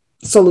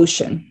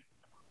solution.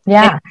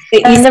 Yeah.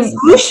 And the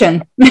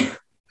solution.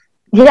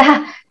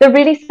 Yeah. The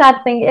really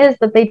sad thing is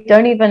that they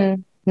don't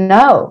even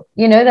know,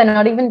 they're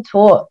not even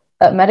taught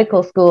at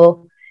medical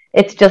school.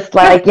 It's just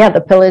like,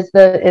 the pill is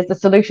the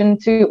solution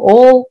to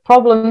all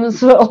problems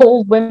for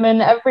all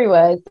women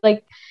everywhere. It's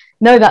like,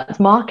 no, that's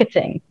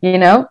marketing,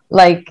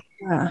 like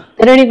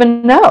they don't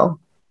even know.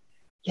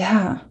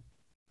 Yeah.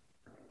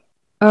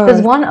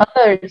 There's one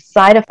other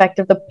side effect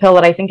of the pill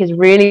that I think is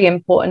really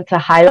important to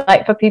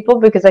highlight for people,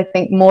 because I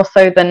think more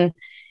so than,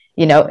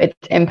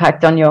 its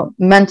impact on your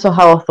mental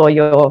health or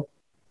your,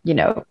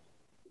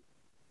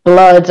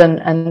 blood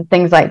and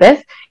things like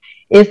this,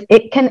 is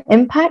it can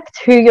impact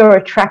who you're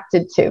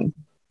attracted to.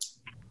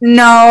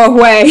 No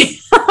way.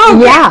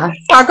 Yeah.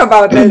 Talk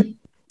about this.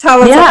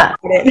 Tell us about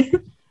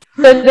it.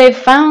 So they've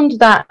found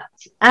that,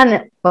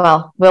 and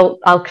well,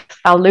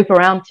 I'll loop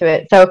around to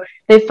it. So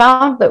they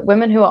found that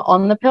women who are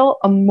on the pill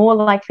are more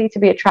likely to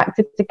be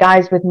attracted to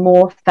guys with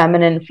more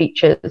feminine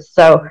features.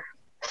 So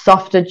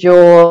softer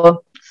jaw,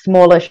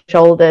 smaller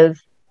shoulders.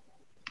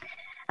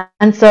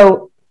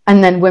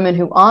 And then women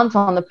who aren't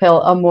on the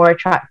pill are more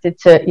attracted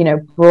to,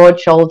 broad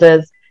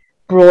shoulders,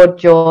 broad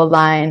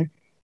jawline,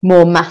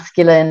 more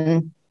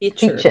masculine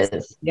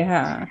features.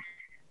 Yeah.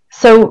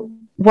 So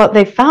what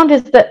they found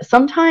is that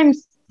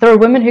sometimes there are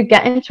women who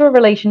get into a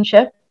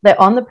relationship,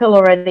 they're on the pill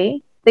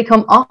already, they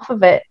come off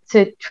of it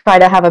to try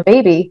to have a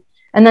baby,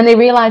 and then they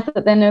realize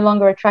that they're no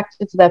longer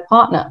attracted to their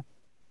partner.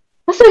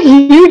 That's a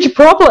huge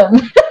problem.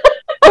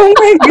 Oh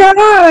my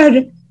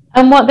God.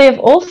 And what they've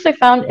also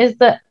found is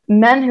that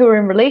men who are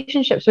in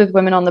relationships with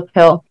women on the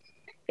pill,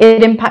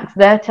 it impacts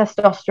their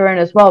testosterone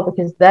as well,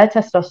 because their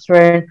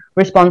testosterone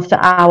responds to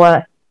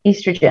our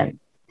estrogen.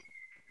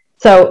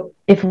 So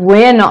if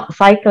we're not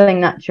cycling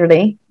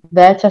naturally,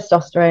 their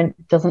testosterone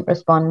doesn't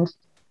respond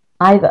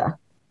either.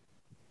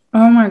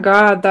 Oh my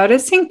God, that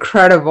is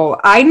incredible.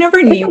 I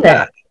never knew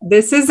that.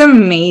 This is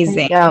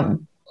amazing.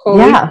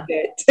 Holy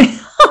shit.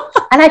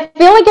 And I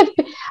feel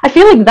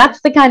like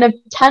that's the kind of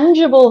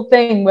tangible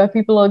thing where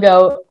people will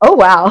go, oh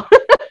wow.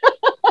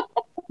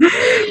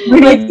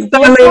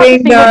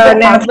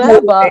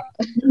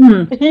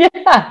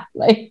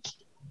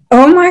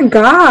 Oh my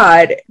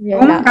God. Yeah.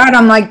 Oh my God.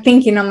 I'm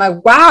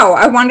like, wow,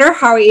 I wonder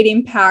how it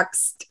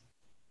impacts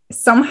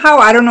somehow.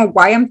 I don't know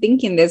why I'm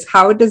thinking this.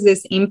 How does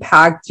this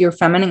impact your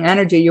feminine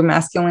energy, your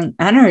masculine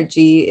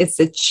energy? It's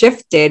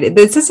shifted.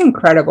 This is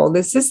incredible.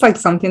 This is like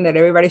something that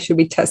everybody should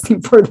be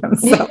testing for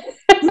themselves.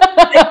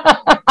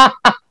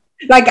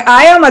 Like,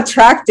 I am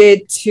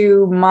attracted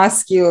to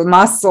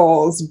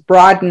muscles,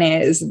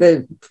 broadness,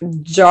 the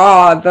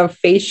jaw, the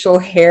facial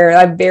hair,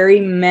 like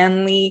very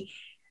manly,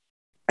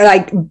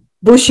 like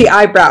bushy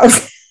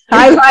eyebrows.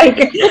 I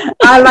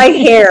like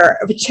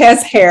hair,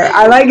 chest hair.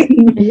 I like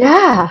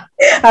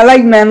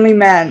manly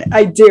men.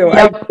 I do.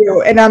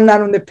 And I'm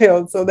not on the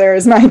pill. So there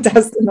is my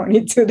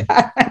testimony to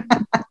that.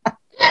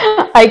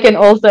 I can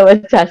also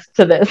attest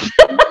to this.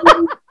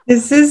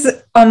 This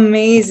is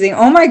amazing.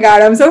 Oh my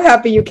God. I'm so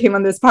happy you came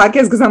on this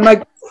podcast, because I'm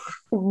like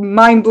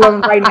mind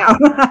blown right now.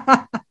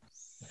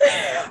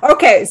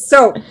 Okay.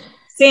 So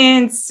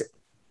since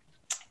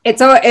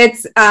it's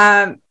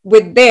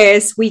with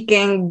this, we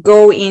can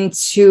go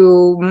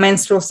into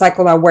menstrual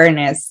cycle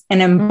awareness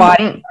and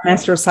embody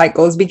menstrual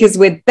cycles, because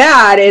with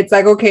that, it's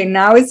like, okay,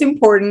 now it's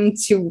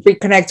important to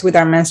reconnect with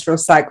our menstrual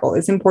cycle.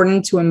 It's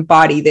important to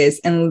embody this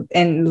and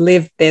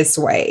live this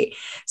way.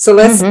 So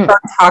let's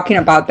start talking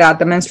about that,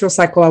 the menstrual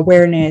cycle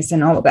awareness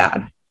and all of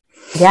that.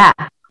 Yeah.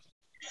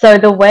 So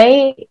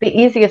the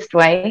easiest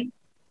way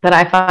that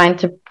I find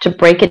to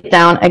break it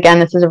down, again,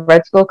 this is a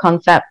Red School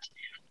concept,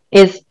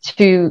 is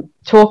to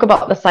talk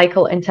about the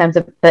cycle in terms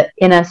of the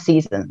inner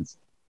seasons.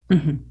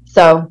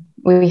 So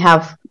we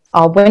have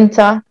our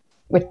winter,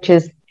 which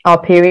is our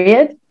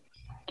period.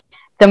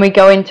 Then we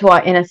go into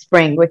our inner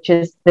spring, which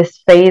is this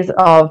phase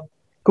of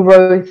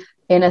growth,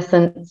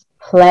 innocence,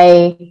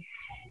 play.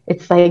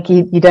 It's like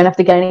you don't have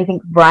to get anything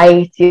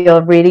right.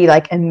 You're really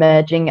like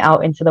emerging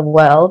out into the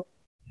world.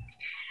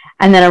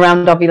 And then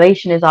around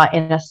ovulation is our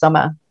inner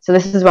summer. So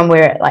this is when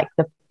we're at like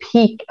the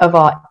peak of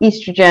our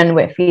estrogen.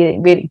 We're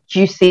feeling really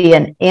juicy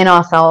and in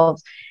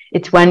ourselves.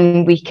 It's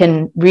when we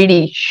can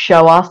really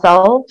show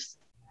ourselves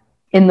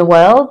in the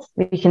world.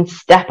 We can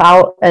step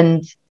out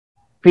and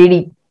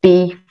really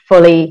be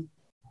fully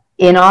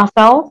in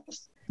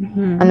ourselves.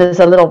 Mm-hmm. And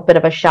there's a little bit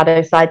of a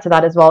shadow side to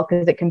that as well,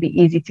 because it can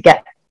be easy to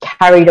get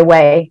carried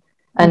away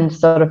and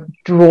sort of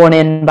drawn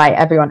in by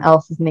everyone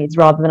else's needs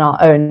rather than our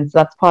own. So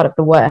that's part of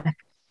the work.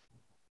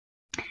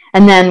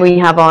 And then we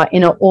have our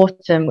inner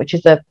autumn, which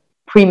is a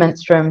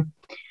premenstruum.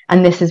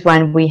 And this is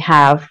when we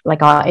have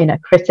like our inner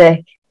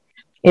critic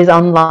is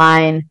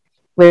online.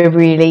 We're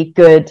really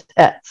good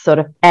at sort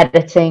of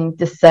editing,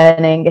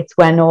 discerning. It's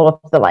when all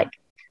of the like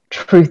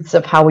truths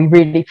of how we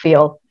really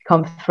feel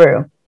come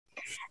through.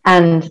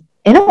 And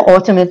inner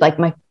autumn is like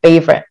my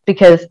favorite,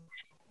 because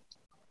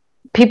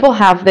people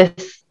have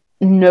this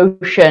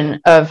notion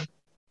of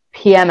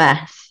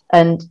PMS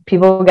and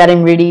people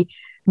getting really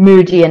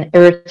moody and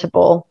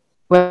irritable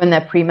when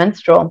they're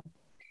premenstrual.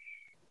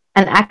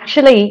 And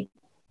actually,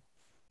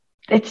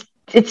 it's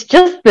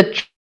just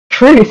the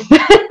truth.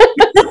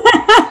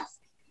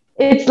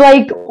 It's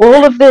like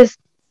all of this,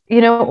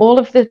 all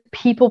of the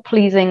people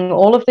pleasing,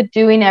 all of the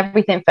doing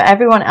everything for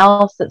everyone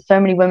else that so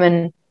many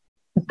women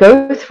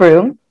go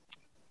through.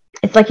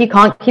 It's like you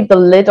can't keep the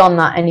lid on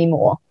that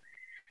anymore.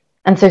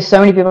 And so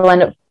many people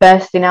end up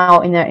bursting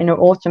out in their inner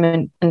autumn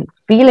and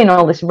feeling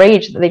all this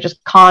rage that they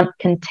just can't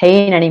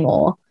contain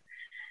anymore.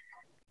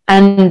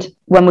 And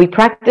when we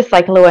practice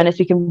cycle awareness,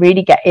 we can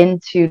really get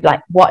into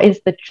like, what is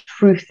the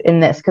truth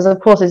in this? Because of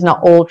course it's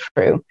not all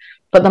true,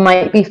 but there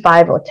might be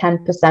 5 or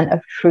 10%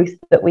 of truth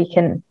that we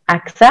can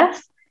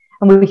access,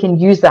 and we can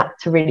use that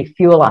to really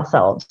fuel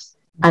ourselves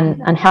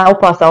and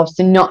help ourselves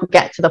to not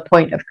get to the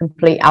point of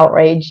complete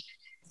outrage,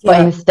 but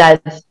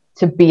instead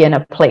to be in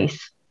a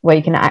place where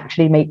you can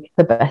actually make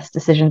the best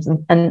decisions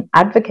and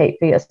advocate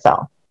for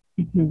yourself.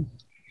 Mm-hmm.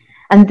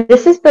 And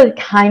this is the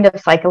kind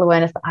of cycle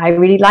awareness that I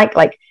really like.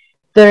 Like,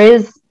 there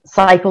is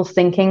cycle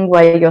syncing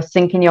where you're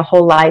syncing your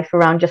whole life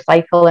around your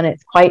cycle, and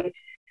it's quite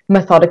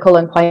methodical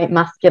and quite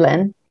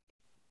masculine.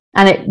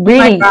 And it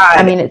really,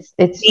 it's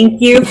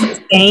thank you for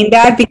saying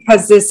that,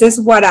 because this is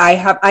what I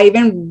have.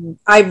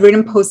 I've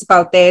written posts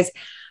about this,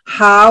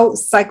 how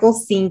cycle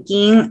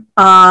syncing,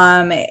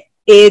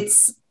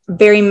 it's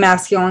very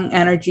masculine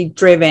energy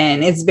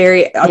driven. It's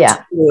very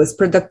tools,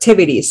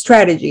 productivity,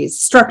 strategies,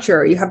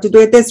 structure. You have to do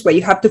it this way.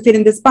 You have to fit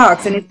in this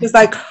box. And it's just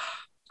like,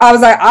 I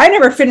was like, I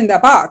never fit in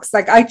that box.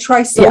 Like, I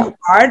try so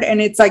hard,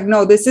 and it's like,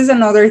 no, this is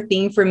another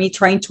thing for me,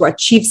 trying to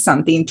achieve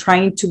something,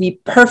 trying to be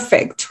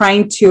perfect,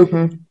 trying to,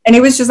 and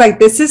it was just like,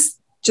 this is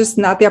just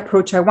not the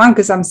approach I want,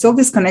 because I'm still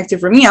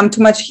disconnected from me. I'm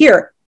too much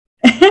here.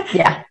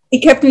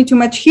 It kept me too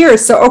much here.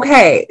 So,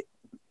 okay.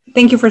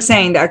 Thank you for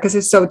saying that, because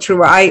it's so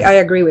true. I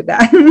agree with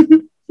that.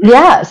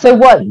 So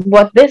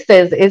what this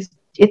is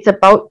it's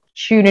about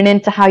tuning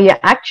into how you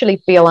actually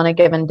feel on a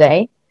given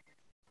day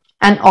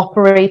and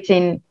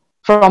operating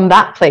from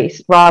that place,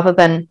 rather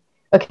than,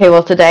 okay,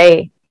 well,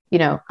 today,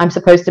 I'm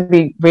supposed to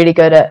be really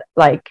good at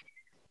like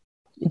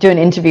doing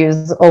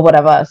interviews or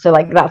whatever. So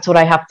like, that's what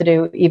I have to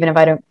do, even if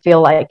I don't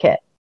feel like it.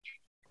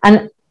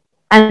 And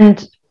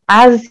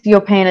as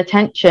you're paying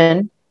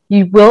attention,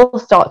 you will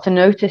start to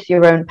notice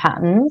your own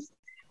patterns,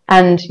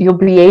 and you'll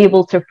be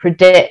able to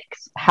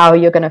predict how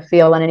you're going to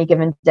feel on any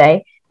given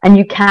day. And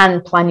you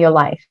can plan your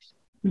life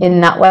in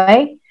that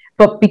way,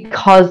 but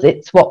because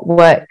it's what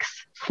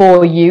works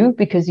for you,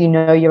 because you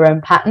know your own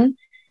pattern,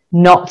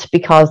 not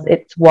because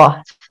it's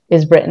what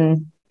is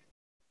written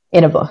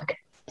in a book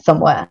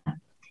somewhere.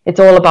 It's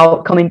all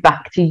about coming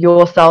back to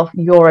yourself,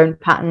 your own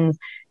patterns,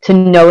 to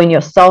knowing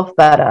yourself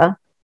better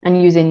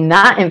and using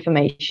that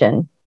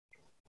information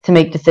to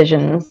make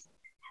decisions,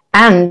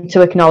 and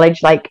to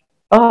acknowledge like,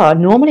 oh,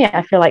 normally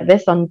I feel like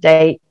this on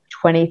day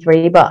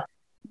 23, but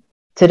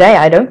today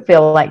I don't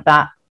feel like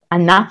that.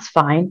 And that's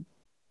fine,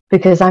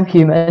 because I'm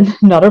human,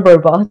 not a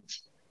robot.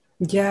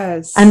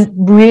 Yes. And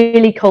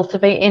really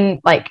cultivating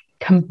like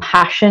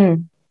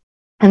compassion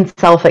and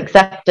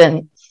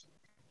self-acceptance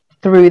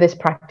through this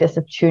practice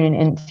of tuning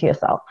into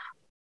yourself.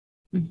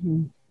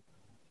 Mm-hmm.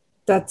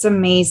 That's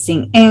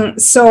amazing. And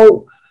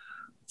so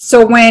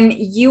when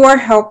you are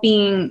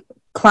helping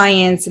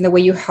clients, and the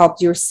way you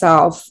helped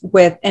yourself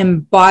with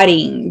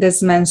embodying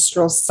this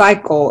menstrual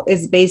cycle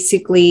is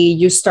basically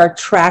you start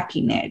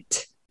tracking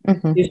it.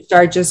 You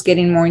start just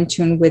getting more in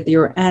tune with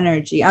your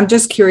energy. I'm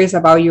just curious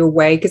about your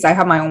way, because I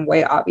have my own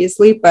way,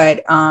 obviously,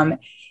 but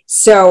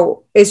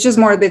so it's just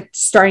more that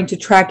starting to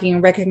tracking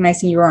and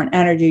recognizing your own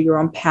energy, your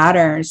own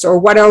patterns. Or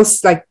what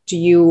else like do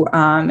you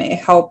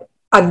help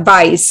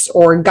advise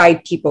or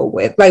guide people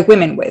with, like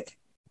women with?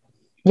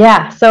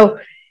 So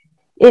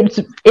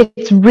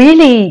it's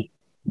really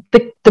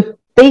the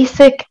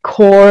basic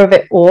core of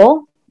it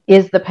all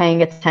is the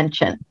paying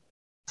attention.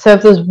 So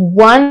if there's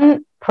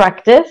one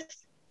practice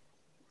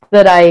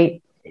that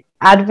I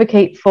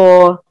advocate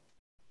for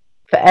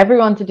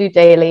everyone to do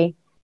daily,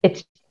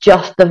 it's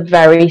just the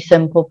very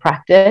simple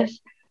practice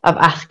of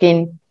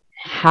asking,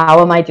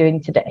 how am I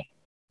doing today?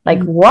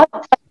 Like, what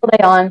cycle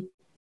day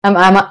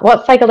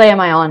what cycle day am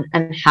I on,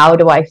 and how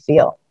do I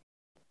feel?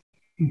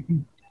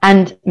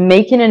 And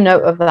making a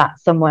note of that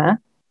somewhere.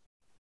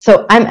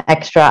 So I'm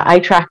extra. I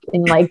track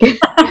in like,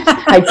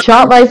 I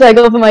chart my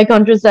cycle for my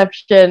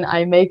contraception.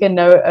 I make a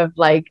note of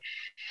like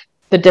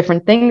the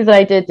different things that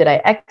I did. Did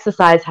I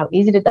exercise? How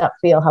easy did that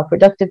feel? How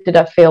productive did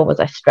that feel? Was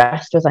I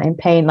stressed? Was I in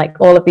pain? Like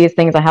all of these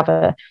things. I have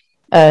a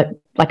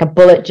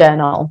bullet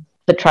journal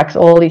that tracks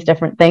all these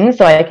different things,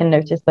 so I can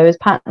notice those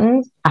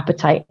patterns,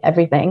 appetite,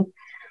 everything.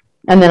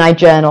 And then I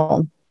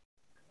journal.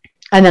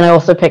 And then I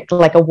also picked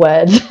like a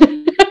word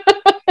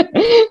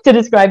to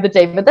describe the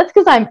day, but that's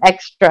because I'm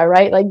extra,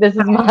 right? Like this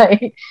is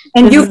my.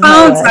 And you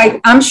found,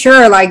 like, I'm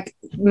sure, like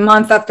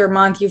month after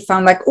month, you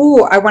found like,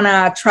 oh, I want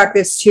to track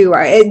this too.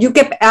 You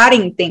kept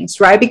adding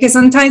things, right? Because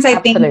sometimes I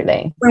think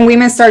when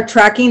women start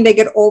tracking, they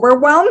get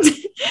overwhelmed.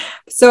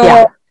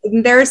 So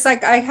there's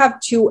like, I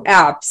have 2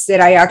 apps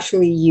that I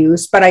actually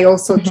use, but I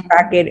also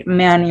track it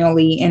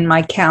manually in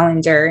my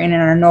calendar and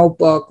in a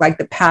notebook, like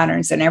the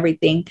patterns and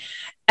everything.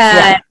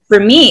 And for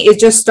me, it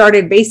just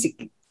started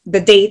basically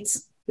the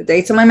dates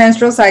of my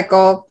menstrual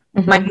cycle,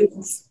 my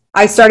moods.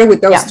 I started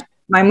with those,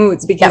 my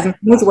moods, because my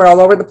moods were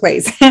all over the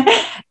place.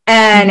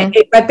 And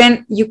but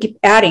then you keep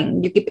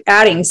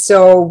adding.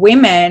 So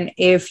women,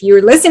 if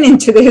you're listening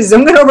to this,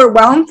 don't get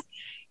overwhelmed.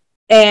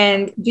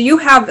 And do you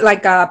have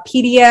like a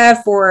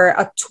PDF or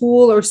a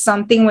tool or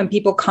something when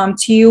people come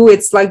to you?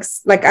 It's like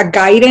a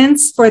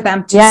guidance for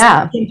them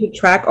to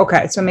track.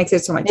 Okay, so it makes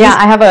it so much easier.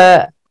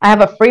 I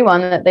have a free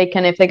one that they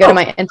can, if they go to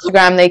my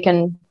Instagram, they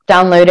can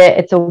download it.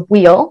 It's a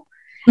wheel,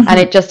 and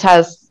it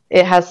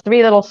has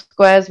 3 little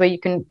squares where you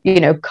can,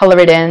 color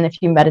it in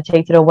if you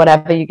meditated or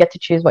whatever. You get to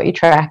choose what you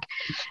track,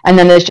 and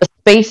then there's just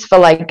space for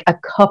like a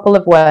couple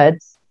of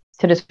words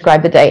to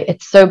describe the day.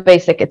 It's so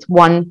basic. It's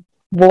one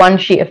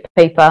sheet of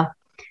paper,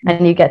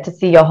 and you get to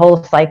see your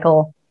whole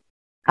cycle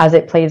as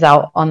it plays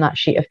out on that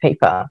sheet of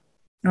paper.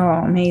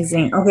 Oh,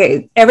 amazing.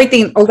 Okay.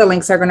 All the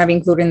links are going to be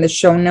included in the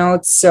show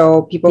notes.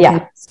 So people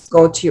can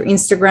go to your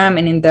Instagram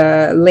and in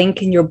the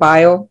link in your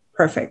bio.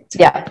 Perfect.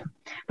 Yeah.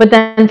 But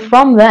then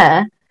from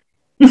there,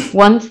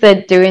 once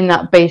they're doing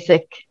that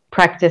basic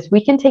practice,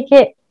 we can take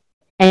it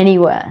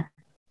anywhere.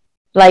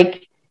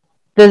 Like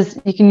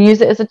you can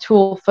use it as a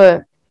tool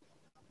for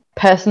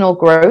personal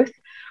growth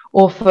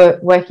or for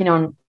working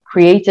on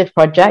creative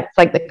projects.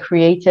 Like the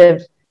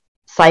creative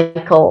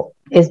cycle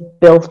is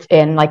built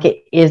in, like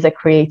it is a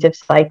creative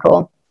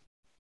cycle.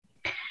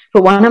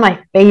 But one of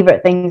my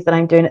favorite things that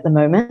I'm doing at the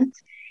moment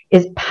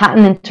is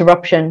pattern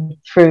interruption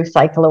through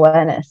cycle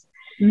awareness.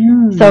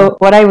 So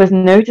what I was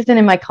noticing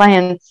in my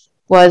clients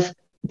was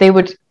they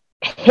would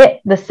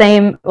hit the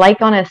same,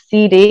 like on a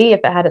CD,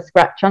 if it had a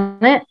scratch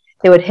on it,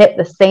 they would hit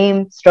the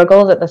same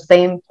struggles at the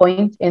same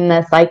point in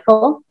their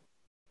cycle.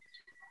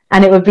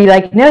 And it would be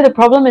like, no, the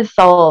problem is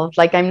solved.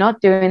 Like, I'm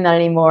not doing that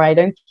anymore. I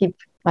don't keep,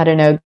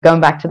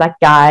 going back to that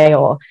guy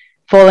or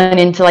falling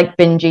into like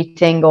binge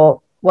eating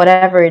or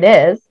whatever it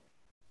is.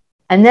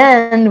 And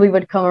then we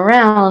would come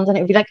around and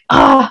it would be like,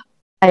 I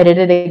did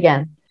it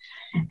again.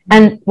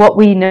 And what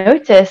we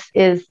notice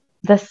is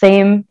the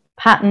same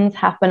patterns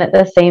happen at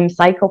the same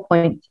cycle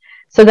point.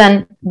 So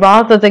then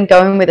rather than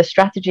going with a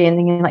strategy and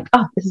thinking like,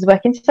 this is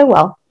working so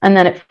well, and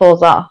then it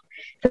falls off,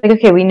 it's like,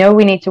 okay, we know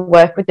we need to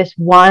work with this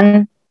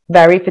one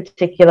very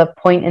particular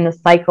point in the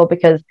cycle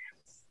because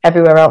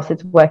everywhere else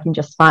it's working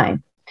just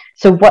fine.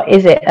 So what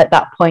is it at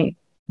that point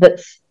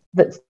that's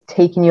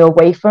taking you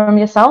away from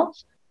yourself?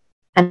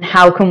 And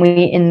how can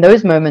we, in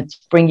those moments,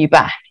 bring you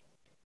back?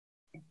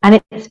 And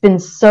it's been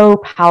so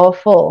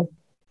powerful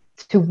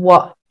to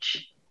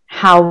watch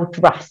how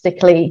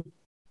drastically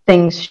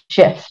things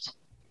shift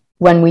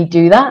when we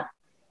do that.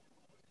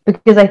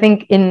 Because I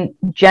think in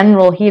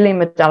general healing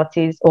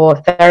modalities or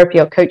therapy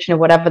or coaching or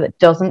whatever that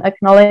doesn't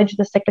acknowledge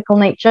the cyclical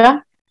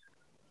nature,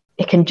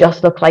 it can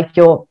just look like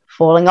you're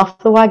falling off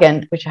the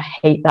wagon, which I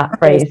hate that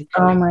phrase.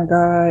 Oh my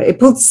God. It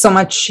puts so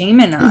much shame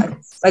in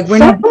us. Like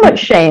much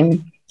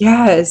shame.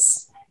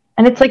 Yes.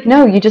 And it's like,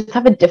 no, you just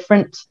have a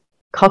different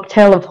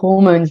cocktail of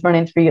hormones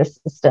running through your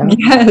system.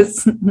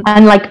 Yes.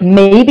 And like,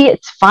 maybe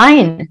it's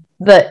fine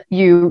that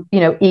you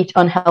eat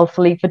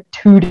unhealthily for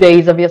 2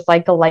 days of your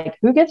cycle. Like,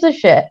 who gives a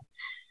shit?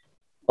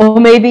 Or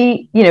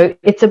maybe,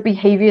 it's a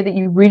behavior that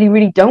you really,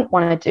 really don't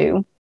want to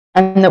do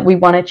and that we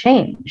want to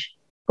change.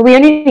 But we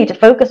only need to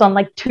focus on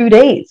like 2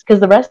 days because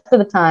the rest of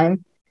the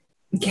time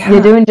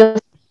you're doing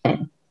just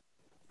fine.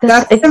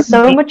 It's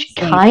so much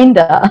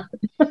kinder.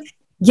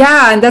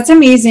 Yeah, and that's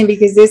amazing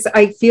because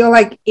I feel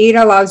like it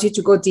allows you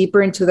to go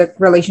deeper into the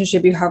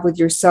relationship you have with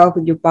yourself,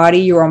 with your body,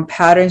 your own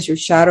patterns, your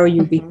shadow,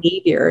 your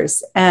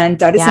behaviors. And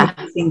that is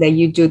amazing that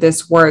you do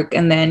this work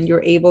and then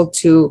you're able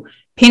to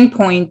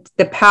pinpoint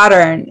the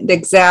pattern, the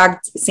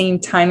exact same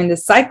time in the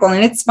cycle.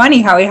 And it's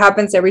funny how it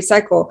happens every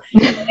cycle.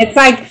 It's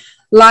like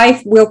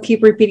life will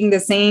keep repeating the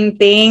same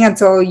thing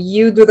until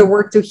you do the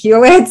work to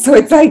heal it. So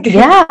it's like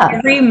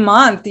every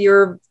month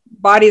your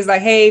body is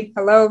like, hey,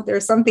 hello,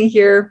 there's something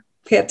here.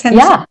 Pay attention.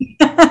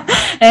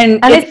 and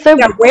it's so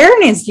the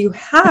awareness you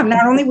have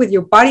not only with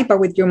your body but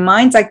with your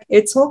mind, like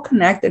it's all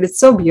connected. It's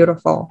so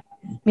beautiful.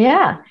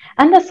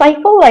 And the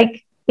cycle,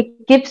 like,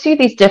 it gives you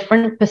these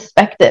different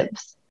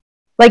perspectives.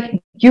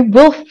 Like, you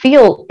will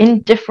feel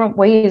in different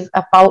ways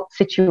about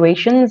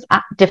situations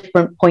at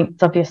different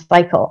points of your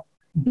cycle.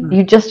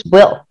 You just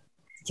will.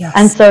 And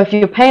Yes. so if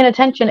you're paying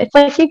attention, it's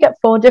like you get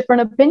 4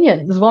 different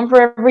opinions, one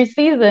for every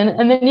season,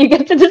 and then you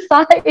get to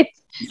decide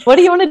what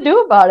do you want to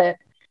do about it.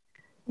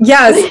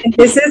 Yes. And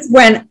this is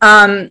when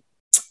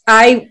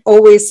I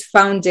always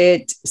found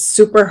it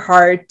super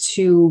hard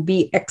to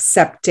be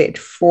accepted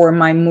for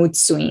my mood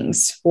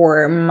swings,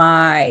 for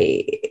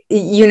my,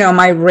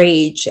 my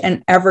rage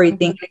and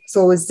everything. It's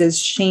always this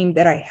shame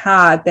that I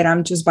had that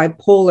I'm just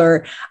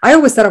bipolar. I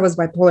always thought I was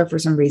bipolar for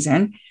some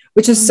reason,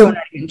 which is so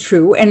not even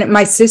true. And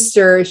my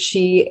sister,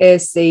 she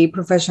is a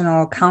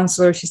professional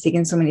counselor. She's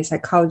taken so many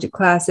psychology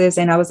classes.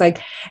 And I was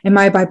like, am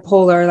I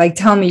bipolar? Like,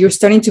 tell me, you're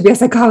studying to be a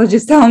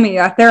psychologist. Tell me,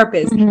 a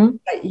therapist.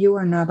 You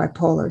are not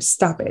bipolar.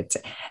 Stop it.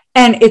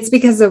 And it's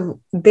because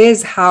of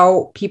this,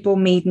 how people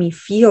made me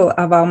feel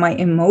about my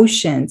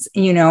emotions,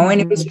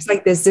 and it was just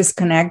like this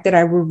disconnect that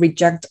I would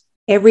reject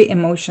every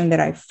emotion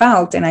that I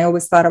felt. And I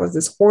always thought I was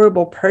this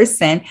horrible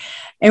person.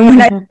 And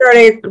when I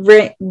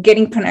started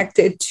getting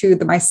connected to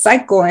my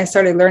cycle, and I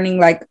started learning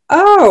like,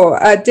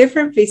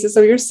 different phases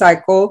of your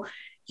cycle,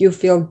 you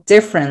feel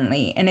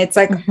differently. And it's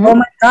like, oh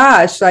my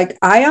gosh, like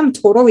I am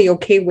totally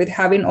okay with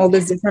having all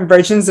these different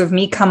versions of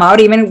me come out,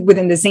 even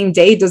within the same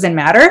day. It doesn't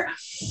matter.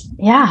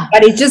 Yeah.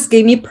 But it just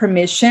gave me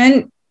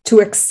permission to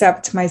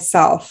accept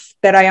myself,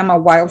 that I am a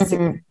wild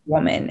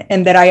woman,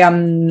 and that I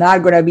am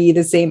not going to be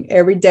the same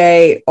every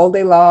day, all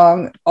day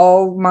long,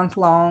 all month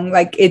long.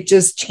 Like it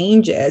just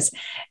changes.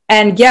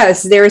 And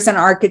yes, there is an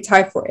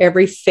archetype for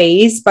every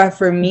phase. But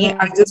for me,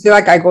 I just feel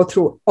like I go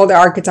through all the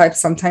archetypes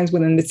sometimes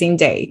within the same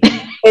day.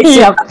 It's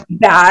just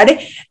bad.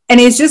 And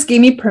it just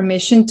gave me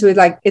permission to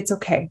like, it's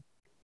okay.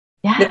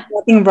 Yeah. There's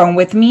nothing wrong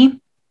with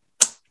me.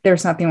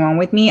 There's nothing wrong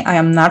with me. I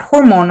am not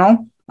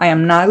hormonal. I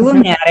am not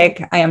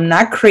lunatic. I am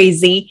not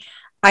crazy.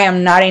 I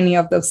am not any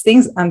of those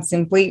things. I'm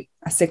simply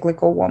a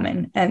cyclical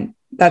woman. And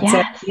that's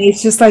it.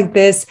 It's just like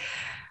this.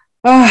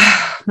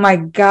 Oh my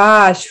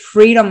gosh,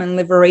 freedom and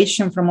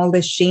liberation from all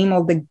the shame,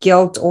 all the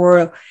guilt,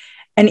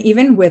 and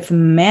even with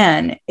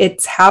men,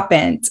 it's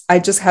happened. I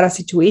just had a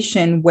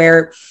situation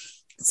where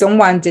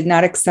someone did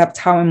not accept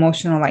how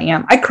emotional I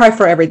am. I cry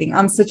for everything.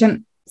 I'm such a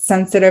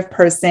sensitive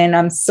person.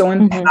 I'm so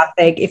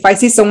empathic. If I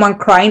see someone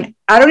crying,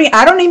 I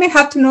don't even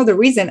have to know the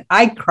reason.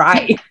 I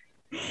cry.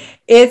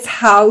 It's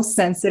how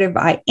sensitive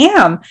I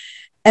am.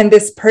 And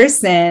this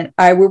person,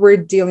 we were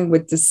dealing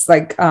with this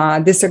like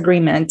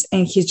disagreement,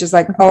 and he's just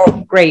like,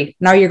 oh, great.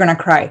 Now you're going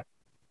to cry.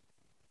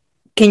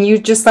 Can you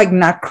just like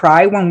not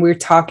cry when we're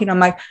talking? I'm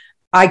like,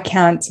 I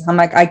can't.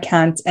 I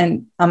can't.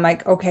 And I'm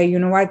like, okay, you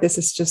know what? This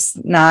is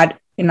just not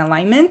in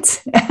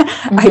alignment.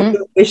 I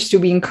don't wish to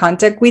be in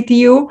contact with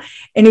you.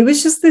 And it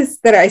was just this,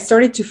 that I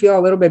started to feel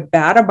a little bit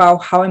bad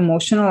about how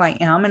emotional I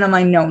am. And I'm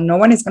like, no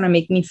one is going to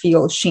make me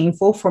feel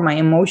shameful for my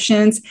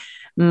emotions,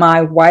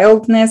 my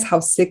wildness, how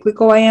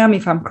cyclical I am.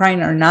 If I'm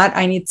crying or not,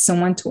 I need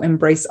someone to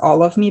embrace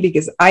all of me,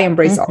 because I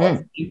embrace all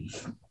of me.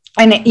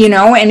 And,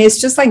 and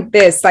it's just like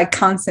this, like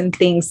constant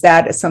things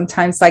that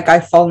sometimes like I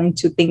fall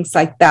into things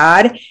like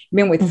that,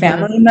 even with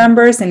family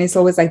members. And it's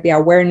always like the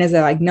awareness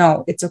that like,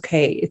 no, it's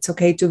okay. It's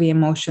okay to be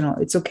emotional.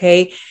 It's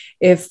okay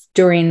if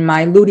during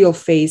my luteal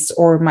phase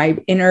or my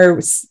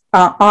inner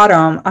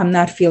autumn, I'm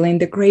not feeling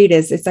the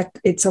greatest. It's like,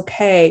 it's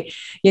okay.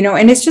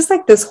 And it's just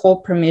like this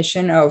whole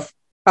permission of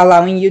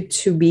allowing you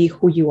to be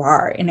who you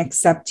are and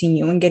accepting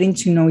you and getting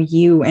to know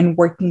you and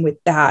working with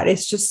that.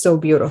 It's just so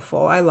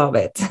beautiful. I love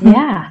it.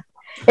 Yeah.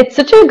 It's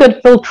such a good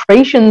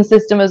filtration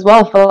system as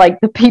well for like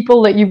the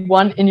people that you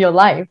want in your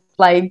life.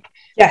 Like,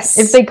 yes,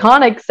 if they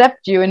can't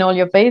accept you in all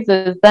your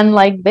phases, then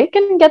like they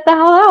can get the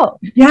hell out.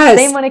 Yes.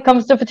 Same when it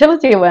comes to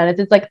fertility awareness.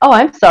 It's like, oh,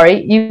 I'm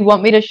sorry, you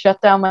want me to shut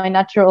down my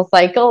natural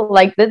cycle?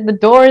 Like the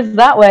door is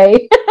that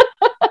way.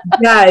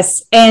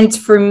 Yes. And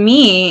for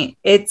me,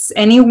 it's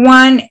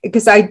anyone,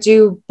 because I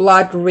do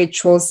blood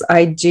rituals.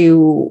 I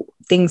do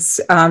things,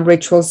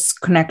 rituals,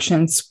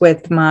 connections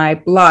with my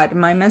blood,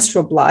 my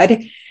menstrual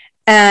blood.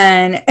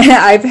 And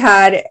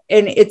and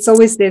it's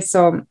always this.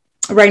 So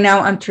right now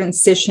I'm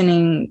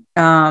transitioning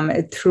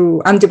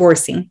I'm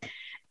divorcing.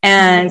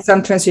 And so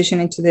I'm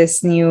transitioning to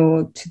this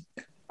new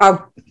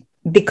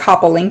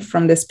decoupling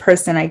from this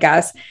person, I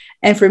guess.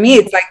 And for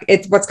me,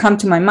 it's what's come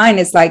to my mind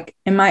is like,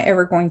 am I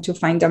ever going to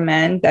find a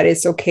man that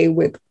is okay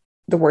with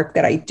the work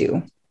that I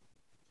do?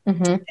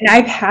 And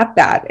I've had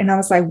that. And I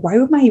was like, why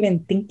am I even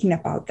thinking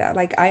about that?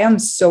 Like, I am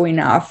so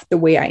enough the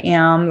way I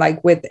am,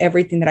 like with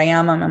everything that I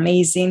am, I'm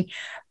amazing.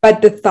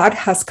 But the thought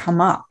has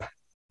come up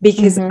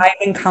because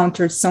I've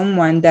encountered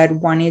someone that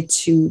wanted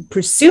to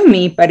pursue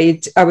me, but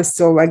I was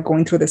still like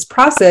going through this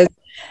process.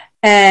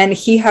 And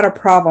he had a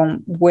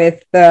problem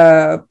with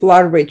the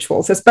blood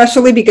rituals,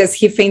 especially because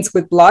he faints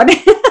with blood,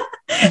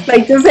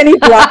 like just any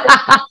blood.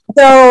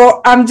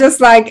 So I'm just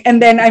like, and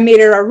then I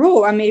made it a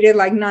rule. I made it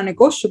like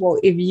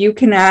non-negotiable. If you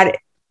cannot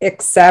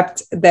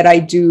accept that I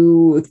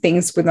do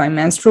things with my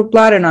menstrual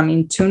blood and I'm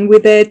in tune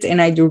with it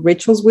and I do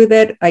rituals with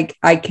it, like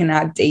I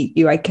cannot date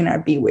you. I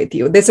cannot be with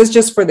you. This is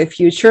just for the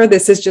future.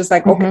 This is just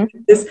like, okay,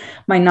 this is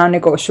my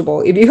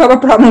non-negotiable. If you have a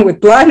problem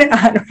with blood,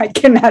 I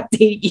cannot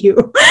date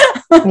you.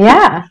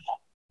 Yeah.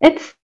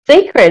 It's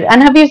sacred.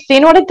 And have you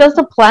seen what it does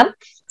to plants?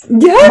 My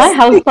Yes.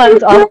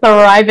 houseplants are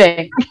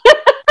thriving.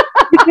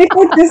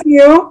 Just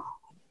you.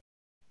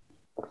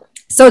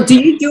 So, do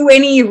you do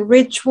any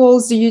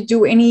rituals? Do you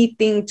do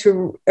anything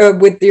to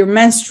with your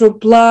menstrual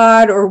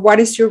blood, or what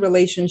is your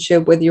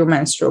relationship with your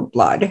menstrual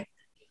blood?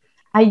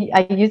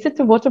 I use it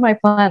to water my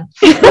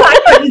plants. You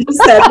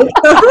just said it.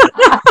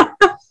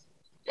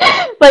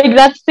 Like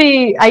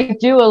I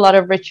do a lot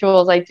of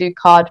rituals. I do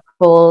card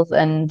pulls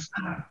and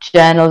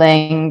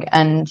journaling,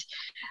 and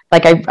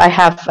like I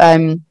have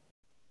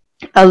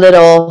a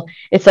little,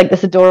 it's like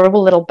this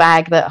adorable little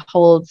bag that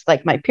holds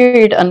like my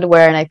period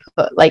underwear, and I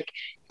put like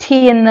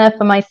tea in there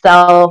for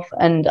myself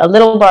and a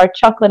little bar of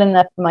chocolate in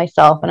there for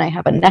myself, and I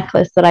have a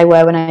necklace that I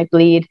wear when I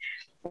bleed.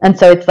 And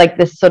so it's like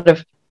this sort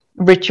of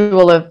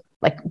ritual of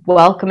like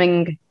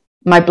welcoming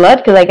my blood,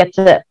 because I get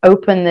to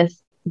open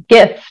this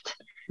gift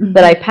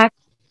that I packed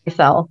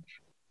myself.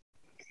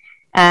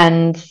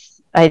 And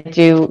I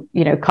do,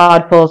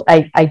 card pulls.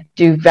 I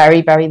do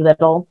very, very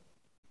little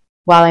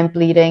while I'm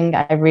bleeding.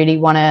 I really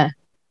want to,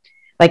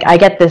 like, I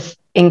get this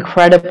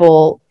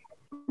incredible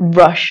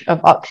rush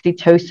of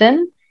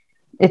oxytocin.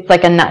 It's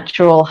like a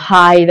natural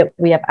high that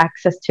we have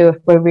access to if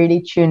we're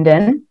really tuned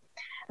in.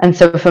 And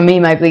so for me,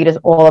 my bleed is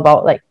all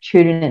about like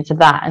tuning into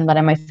that and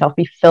letting myself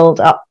be filled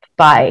up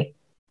by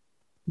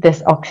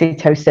this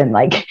oxytocin.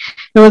 Like,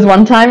 there was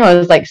one time I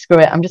was like, screw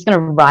it, I'm just going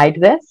to ride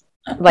this.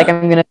 Like,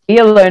 I'm going to be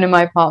alone in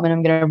my apartment,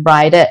 I'm going to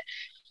ride it.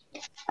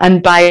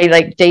 And by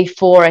like day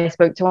 4, I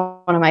spoke to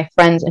one of my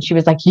friends, and she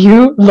was like,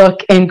 you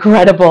look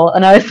incredible.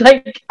 And I was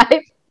like,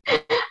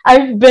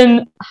 I've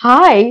been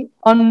high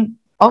on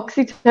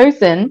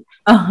oxytocin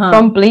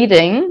from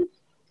bleeding,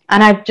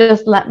 and I've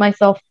just let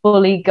myself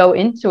fully go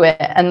into it,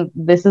 and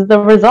this is the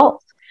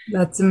result.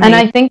 That's amazing. And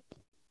I think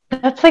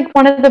that's like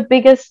one of the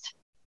biggest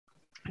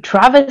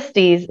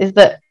travesties, is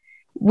that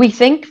we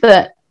think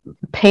that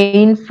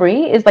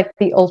pain-free is like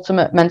the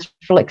ultimate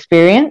menstrual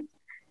experience.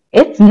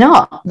 It's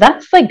not.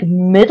 That's like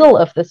middle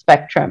of the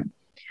spectrum.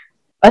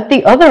 At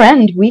the other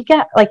end, we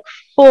get like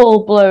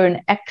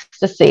full-blown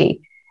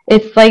ecstasy.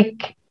 It's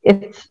like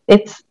it's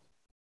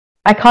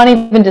I can't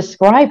even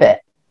describe it.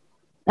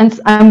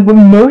 And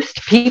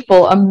most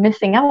people are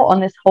missing out on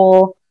this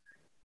whole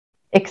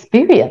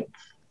experience.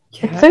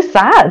 Yeah. It's so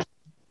sad.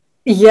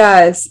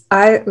 Yes,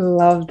 I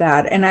love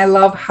that. And I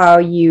love how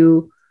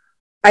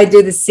I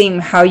do the same,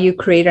 how you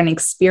create an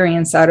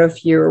experience out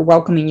of your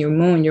welcoming your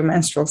moon, your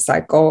menstrual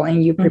cycle,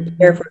 and you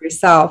prepare for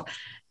yourself.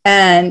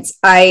 And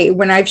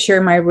when I've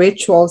shared my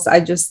rituals, I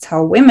just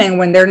tell women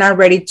when they're not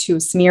ready to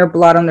smear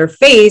blood on their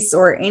face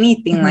or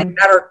anything like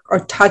that,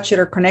 or touch it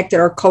or connect it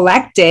or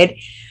collect it.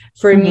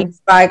 For me,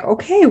 it's like,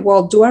 okay,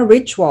 well, do a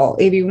ritual.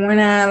 If you want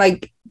to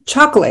like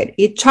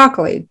eat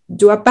chocolate,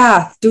 do a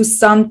bath, do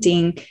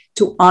something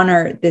to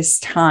honor this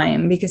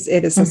time, because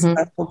it is a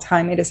special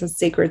time. It is a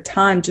sacred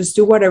time. Just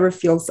do whatever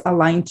feels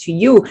aligned to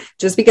you.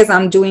 Just because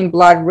I'm doing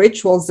blood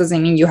rituals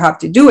doesn't mean you have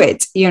to do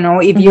it.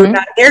 If you're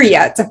not there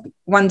yet,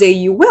 one day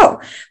you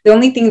will. The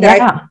only thing that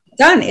I've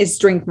done is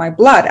drink my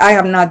blood. I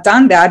have not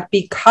done that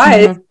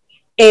because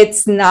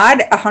it's not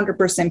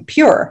 100%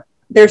 pure.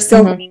 There's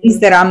still things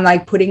that I'm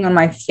like putting on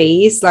my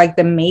face, like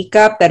the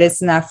makeup that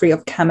is not free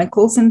of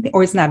chemicals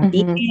or it's not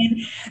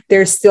vegan.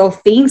 There's still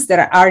things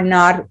that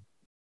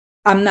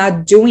I'm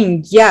not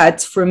doing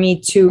yet for me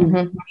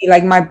to be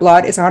like, my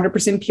blood is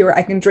 100% pure,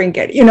 I can drink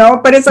it,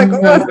 but it's like, oh,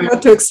 that's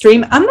not too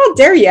extreme. I'm not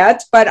there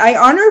yet, but I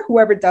honor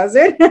whoever does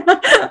it.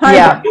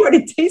 I know what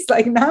it tastes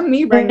like, not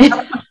me right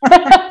now.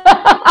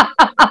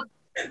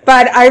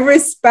 But I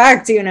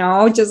respect,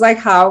 just like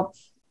how.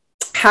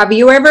 Have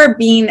you ever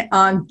been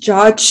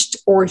judged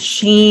or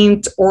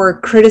shamed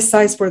or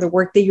criticized for the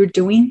work that you're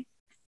doing?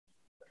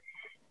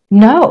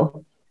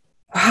 No.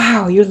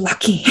 Wow, you're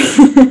lucky.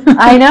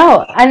 I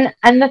know.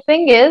 And the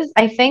thing is,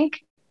 I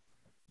think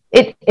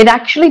it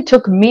actually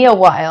took me a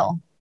while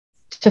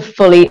to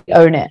fully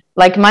own it.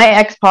 Like, my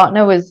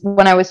ex-partner was,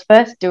 when I was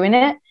first doing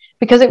it,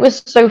 because it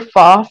was so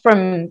far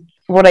from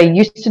what I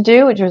used to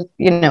do, which was,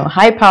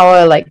 high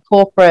power, like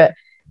corporate,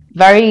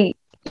 very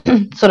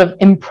sort of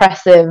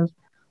impressive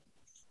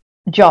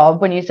job.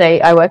 When you say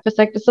I work for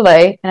Cirque du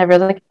Soleil, and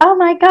everyone's like, oh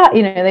my god,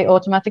 they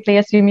automatically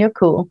assume you're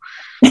cool.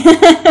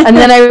 And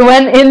then I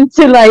went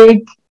into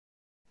like,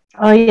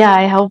 oh yeah,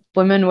 I help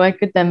women work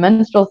with their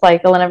menstrual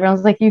cycle, and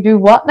everyone's like, you do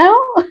what now?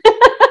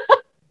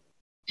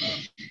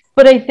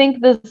 But I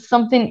think there's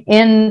something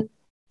in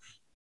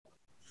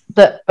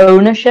the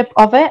ownership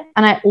of it,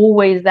 and I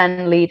always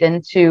then lead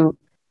into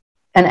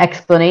an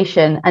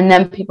explanation, and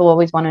then people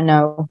always want to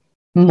know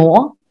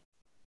more,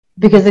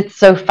 because it's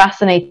so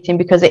fascinating,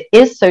 because it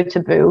is so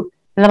taboo.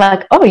 And they're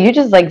like, oh, you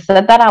just like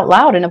said that out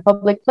loud in a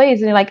public place.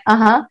 And you're like,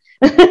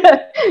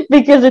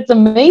 because it's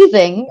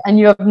amazing and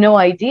you have no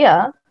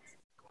idea.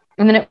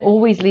 And then it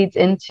always leads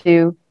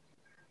into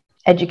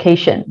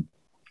education.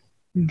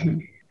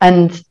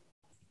 And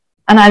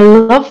I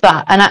love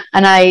that.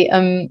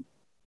 And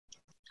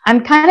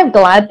I'm kind of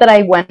glad that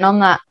I went on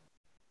that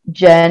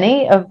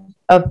journey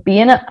of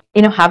being,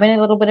 having a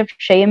little bit of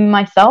shame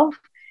myself,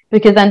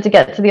 Because then to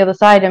get to the other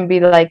side and be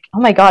like, oh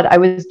my God, I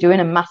was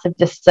doing a massive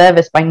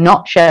disservice by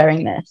not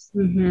sharing this.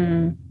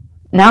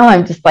 Now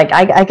I'm just like,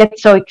 I get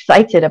so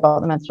excited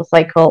about the menstrual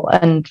cycle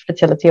and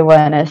fertility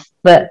awareness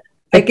that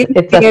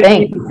it's a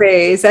thing.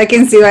 Face. I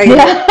can see like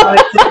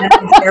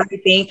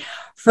everything.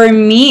 For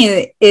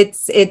me,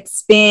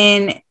 it's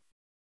been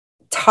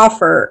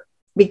tougher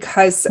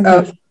because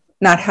of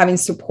not having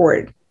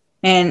support.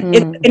 And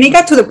it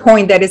got to the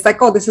point that it's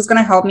like, oh, this is going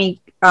to help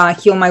me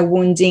heal my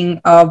wounding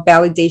of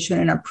validation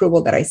and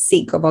approval that I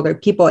seek of other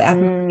people.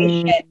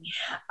 Admiration.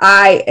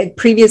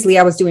 Previously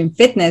I was doing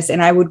fitness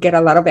and I would get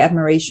a lot of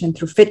admiration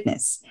through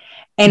fitness.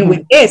 And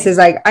with this, it's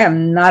like, I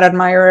am not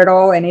admired at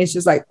all. And it's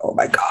just like, oh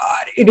my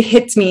God, it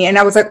hits me. And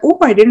I was like, oh,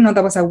 I didn't know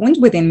that was a wound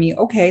within me.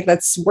 Okay,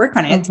 let's work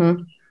on it.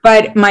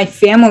 But my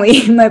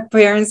family, my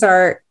parents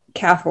are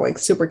Catholic,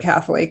 super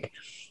Catholic.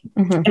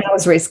 And I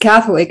was raised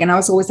Catholic, and I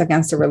was always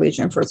against the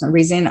religion for some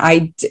reason.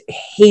 I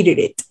hated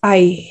it. I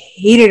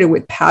hated it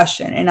with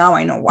passion. And now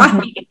I know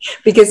why,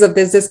 because of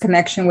this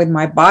disconnection with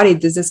my body,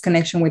 this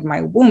disconnection with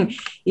my womb.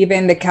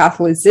 Even the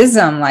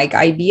Catholicism, like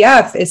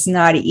IVF, is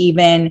not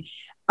even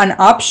an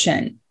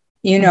option,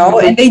 you know,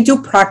 and they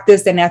do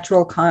practice the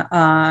natural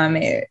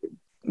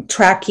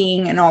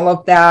tracking and all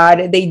of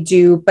that. They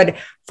do. But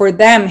for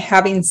them,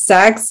 having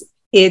sex,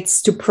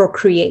 it's to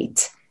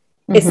procreate.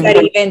 It's not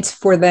even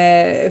for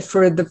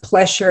the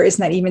pleasure. It's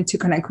not even to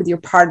connect with your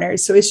partner.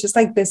 So it's just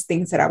like these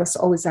things that I was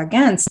always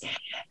against.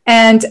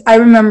 And I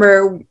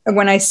remember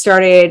when I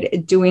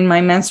started doing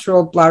my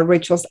menstrual blood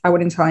rituals, I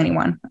wouldn't tell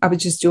anyone. I would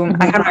just do them.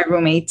 I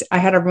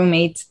had a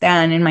roommate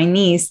then and my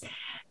niece.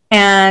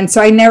 And so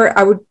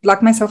I would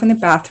lock myself in the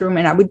bathroom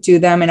and I would do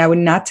them, and I would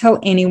not tell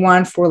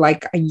anyone for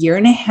like a year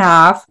and a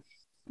half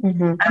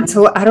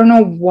until I don't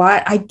know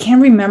what, I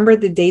can't remember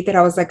the date that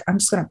I was like, I'm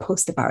just going to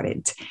post about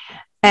it.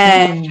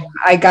 And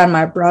I got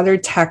my brother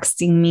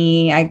texting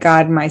me. I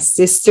got my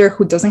sister,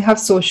 who doesn't have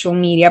social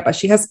media, but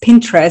she has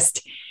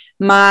Pinterest.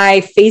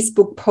 My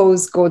Facebook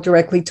posts go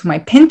directly to my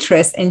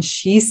Pinterest, and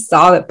she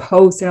saw the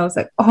post and I was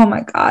like, oh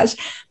my gosh,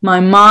 my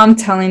mom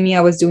telling me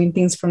I was doing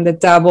things from the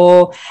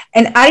devil.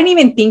 And I didn't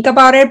even think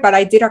about it, but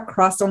I did a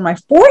cross on my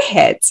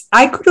forehead.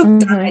 I could have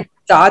done a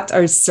dot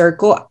or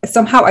circle.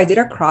 Somehow I did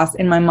a cross,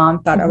 and my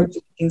mom thought I was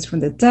doing things from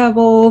the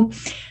devil.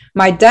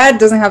 My dad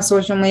doesn't have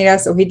social media,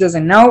 so he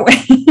doesn't know.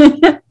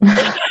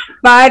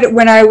 But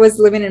when I was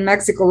living in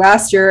Mexico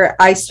last year,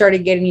 I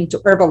started getting into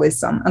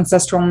herbalism,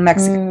 ancestral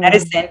Mexican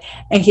medicine.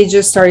 And he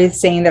just started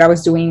saying that I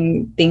was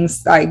doing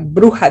things like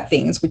bruja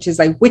things, which is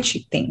like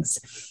witchy things.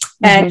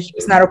 And he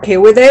was not okay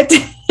with it.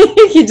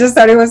 He just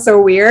thought it was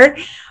so weird.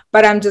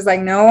 But I'm just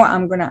like, no,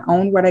 I'm going to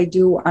own what I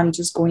do. I'm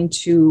just going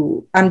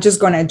to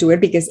do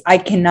it, because I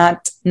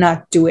cannot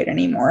not do it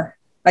anymore.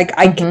 Like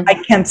I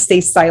can't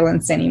stay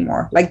silent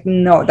anymore. Like,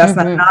 no, that's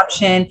not an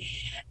option.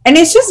 And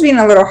it's just been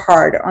a little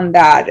hard on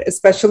that,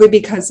 especially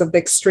because of the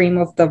extreme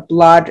of the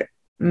blood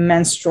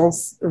menstrual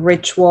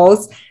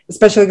rituals,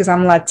 especially because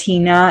I'm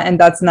Latina, and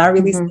that's not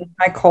really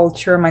my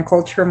culture.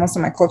 Most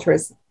of my culture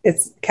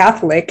is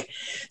Catholic.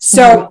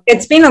 So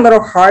it's been a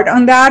little hard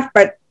on that,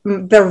 but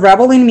the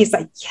rebel in me is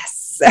like,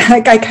 yes,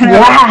 like I kind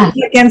of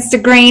against the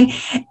grain.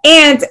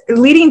 And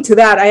leading to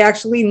that, I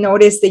actually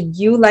noticed that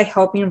you like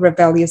helping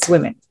rebellious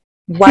women.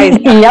 Why is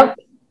that?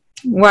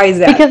 Why is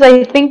that? Because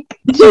I think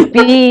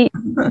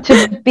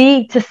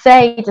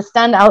to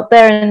stand out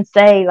there and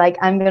say, like,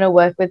 I'm going to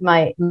work with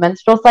my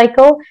menstrual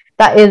cycle,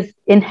 that is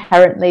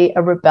inherently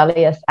a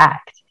rebellious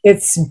act.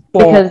 It's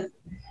bold.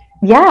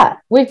 Because,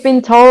 we've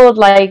been told,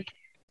 like,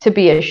 to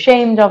be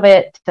ashamed of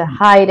it, to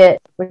hide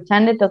it,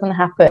 pretend it doesn't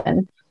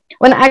happen,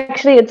 when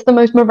actually it's the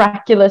most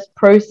miraculous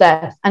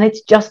process, and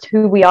it's just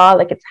who we are,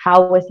 like, it's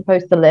how we're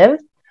supposed to live.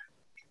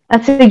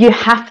 And so you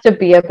have to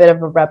be a bit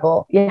of a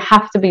rebel. You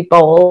have to be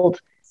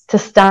bold to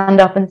stand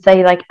up and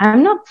say, like,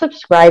 I'm not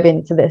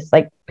subscribing to this,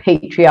 like,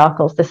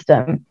 patriarchal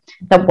system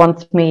that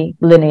wants me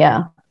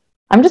linear.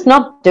 I'm just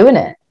not doing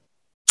it.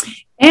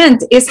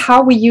 And it's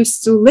how we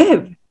used to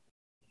live.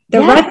 The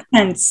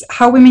reference,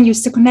 how women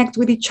used to connect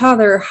with each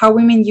other, how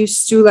women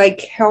used to, like,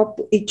 help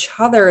each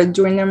other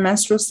during their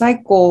menstrual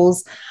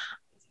cycles.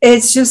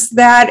 It's just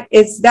that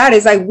it's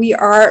like we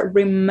are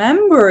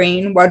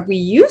remembering what we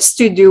used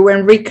to do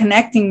and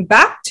reconnecting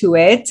back to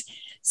it.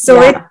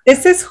 So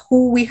this is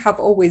who we have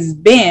always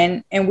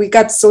been. And we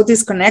got so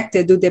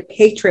disconnected due to the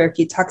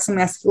patriarchy, toxic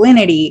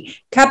masculinity,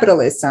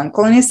 capitalism,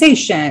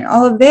 colonization,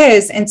 all of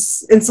this in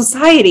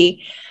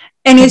society.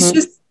 And it's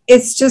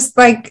just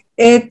like,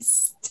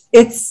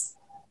 it's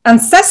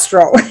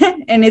ancestral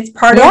and it's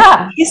part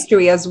of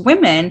history as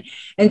women,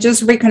 and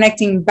just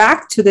reconnecting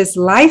back to this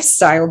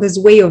lifestyle, this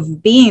way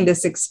of being,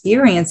 this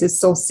experience is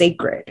so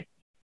sacred.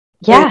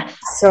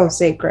 It's so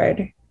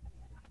sacred.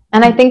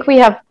 And I think we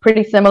have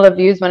pretty similar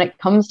views when it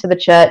comes to the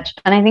church.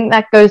 And I think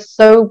that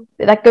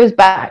goes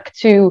back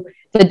to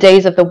the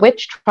days of the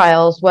witch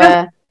trials,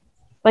 where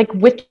like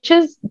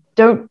witches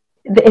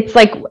it's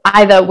like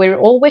either we're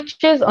all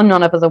witches or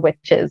none of us are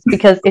witches,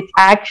 because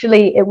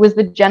it was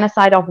the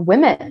genocide of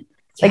women.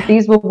 Like,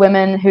 these were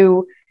women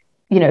who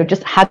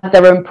just had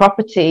their own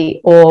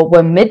property or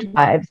were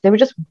midwives. They were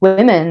just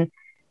women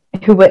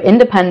who were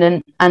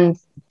independent and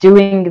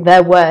doing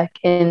their work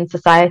in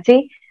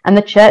society. And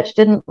the church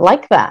didn't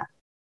like that.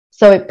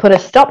 So it put a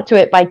stop to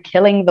it by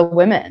killing the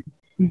women.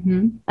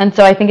 Mm-hmm. And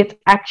so I think it's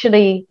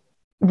actually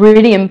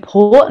really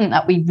important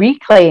that we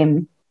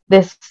reclaim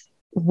this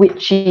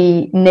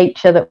witchy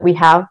nature that we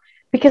have,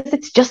 because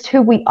it's just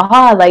who we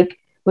are. Like,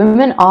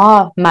 women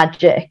are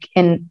magic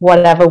in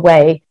whatever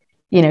way,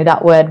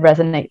 that word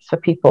resonates for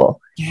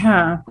people.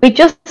 Yeah. We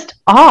just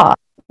are.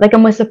 Like,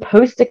 and we're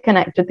supposed to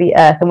connect with the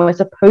earth, and we're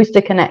supposed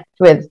to connect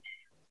with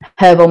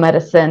herbal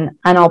medicine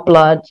and our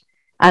blood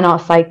and our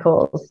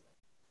cycles.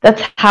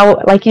 That's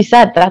how, like you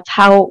said, that's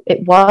how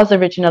it was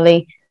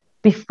originally,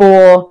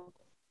 before,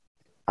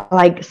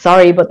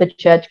 but the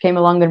church came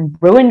along and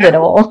ruined it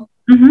all.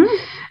 Mm-hmm.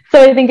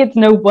 So I think it's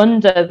no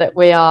wonder that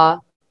we are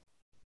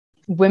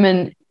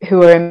women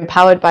who are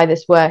empowered by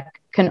this work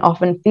can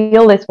often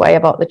feel this way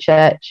about the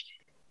church,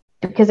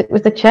 because it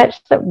was the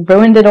church that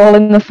ruined it all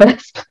in the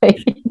first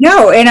place.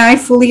 No, and I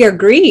fully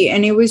agree.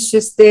 And it was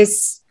just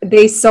this,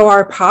 they saw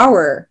our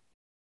power.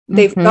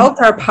 They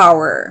felt our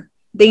power.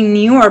 They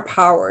knew our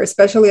power,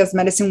 especially as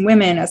medicine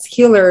women, as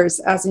healers,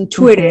 as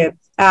intuitive,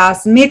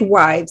 as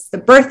midwives, the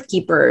birth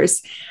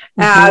keepers,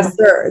 as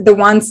the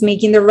ones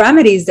making the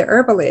remedies, the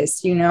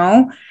herbalists,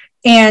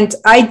 And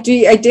I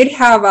did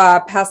have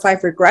a past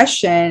life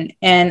regression,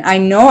 and I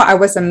know I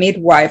was a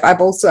midwife.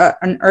 I'm also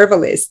an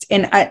herbalist,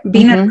 and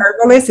being an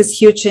herbalist is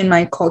huge in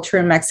my culture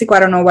in Mexico. I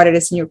don't know what it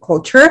is in your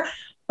culture,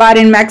 but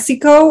in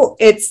Mexico,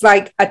 it's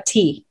like a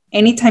tea.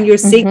 Anytime you're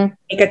sick,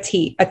 make a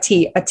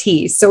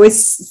tea. So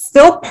it's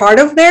still part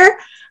of there,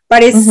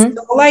 but it's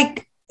still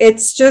like,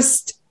 it's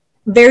just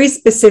very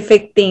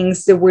specific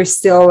things that we're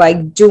still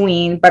like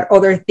doing, but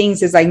other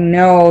things is like,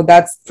 no,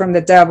 that's from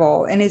the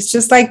devil. And it's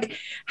just like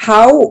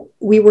how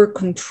we were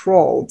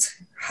controlled,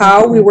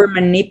 how we were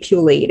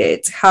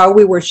manipulated, how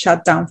we were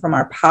shut down from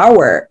our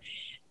power.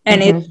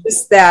 And it's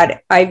just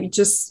that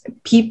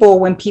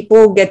when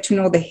people get to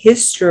know the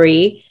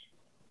history,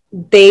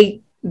 the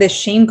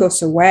shame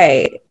goes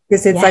away,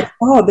 because it's like,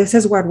 oh, this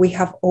is what we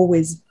have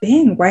always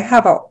been. Why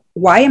have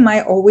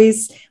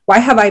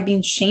I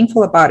been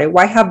shameful about it?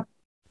 Why have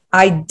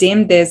I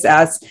deem this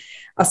as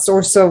a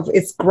source of,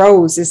 it's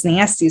gross, it's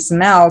nasty,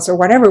 smells, or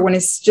whatever, when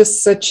it's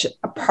just such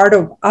a part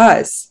of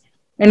us.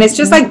 And it's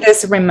just like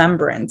this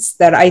remembrance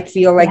that I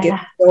feel like it's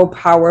so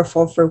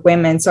powerful for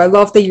women. So I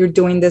love that you're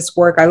doing this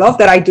work. I love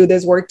that I do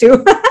this work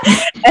too.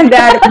 And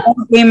that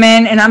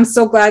women, and I'm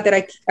so glad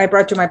that I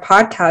brought you my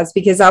podcast,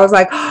 because I was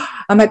like,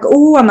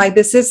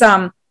 this is,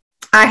 I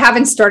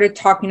haven't started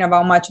talking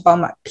about much about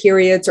my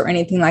periods or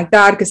anything like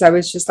that, because I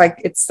was just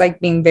like, it's like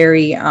being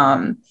very,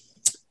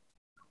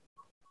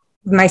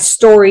 my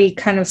story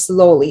kind of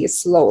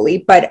slowly,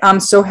 but I'm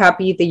so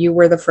happy that you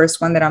were the first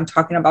one that I'm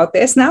talking about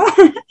this now.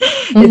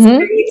 It's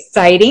very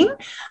exciting.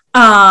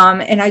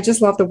 And I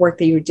just love the work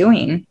that you're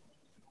doing.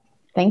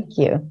 Thank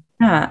you.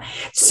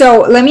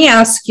 So let me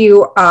ask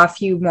you a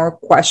few more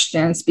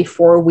questions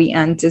before we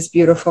end this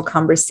beautiful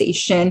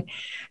conversation.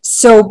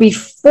 So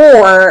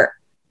before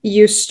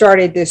you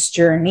started this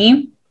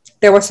journey,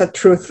 there was a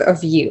truth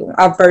of you,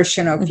 a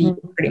version of you,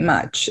 pretty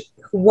much.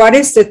 What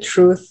is the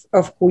truth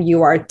of who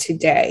you are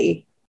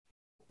today?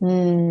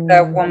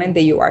 The woman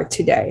that you are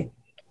today?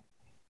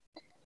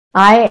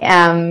 I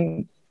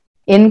am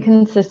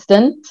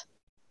inconsistent,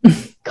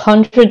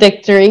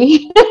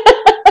 contradictory,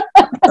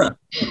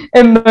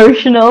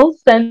 emotional,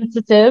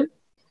 sensitive.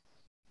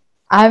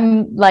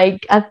 I'm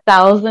like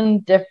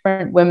 1,000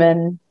 different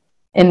women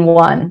in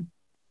one.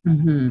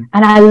 And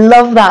I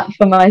love that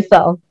for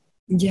myself.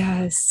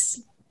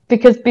 Yes.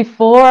 Because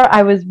before,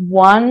 I was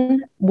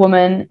one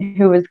woman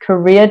who was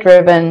career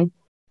driven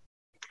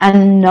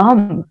and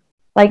numb,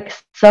 like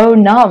so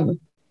numb,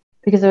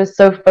 because I was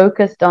so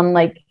focused on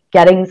like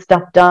getting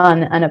stuff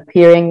done and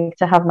appearing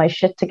to have my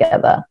shit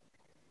together.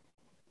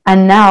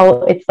 And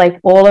now it's like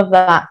all of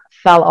that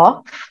fell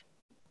off,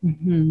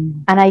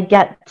 and I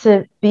get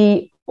to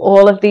be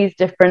all of these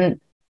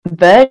different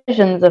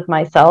versions of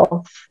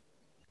myself,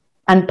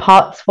 and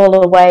parts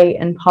fall away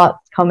and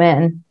parts come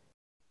in.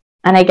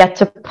 And I get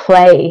to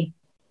play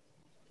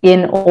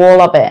in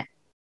all of it,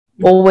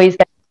 always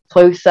get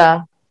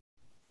closer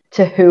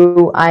to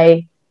who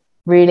I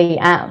really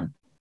am.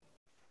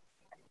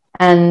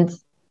 And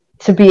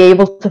to be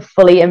able to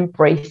fully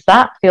embrace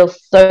that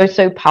feels so,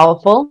 so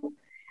powerful.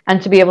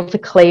 And to be able to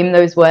claim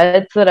those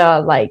words that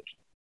are like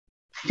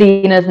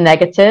seen as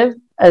negative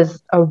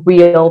as a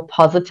real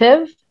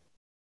positive,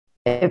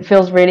 it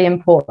feels really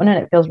important, and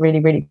it feels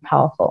really, really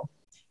powerful.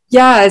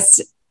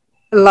 Yes.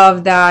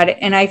 Love that.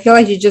 And I feel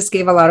like you just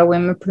gave a lot of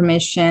women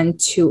permission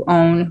to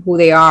own who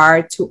they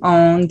are, to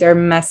own their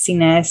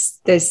messiness,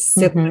 this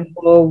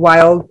cyclical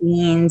wild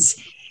beings,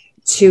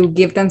 to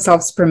give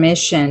themselves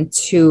permission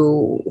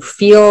to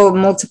feel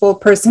multiple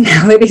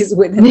personalities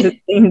within the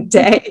same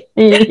day.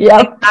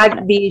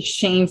 Not be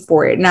shamed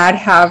for it, not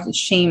have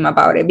shame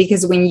about it.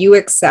 Because when you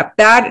accept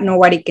that,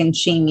 nobody can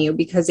shame you,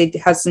 because it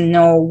has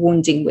no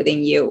wounding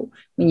within you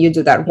when you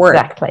do that work.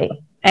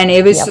 Exactly. And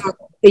it was,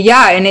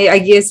 and I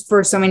guess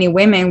for so many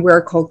women,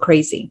 we're called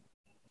crazy.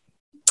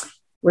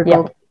 We're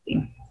called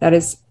crazy. That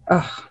is,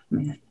 oh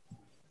man.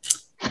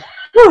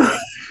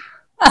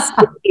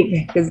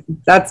 Because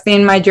that's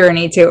been my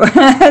journey too.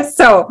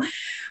 So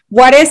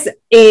what is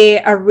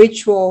a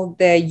ritual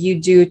that you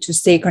do to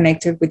stay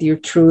connected with your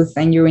truth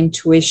and your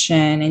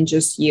intuition and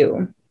just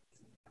you?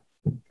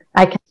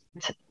 I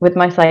connect with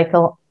my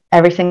cycle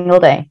every single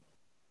day.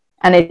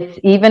 And it's,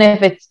 even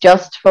if it's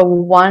just for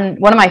one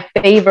of my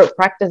favorite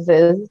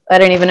practices, I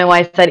don't even know why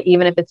I said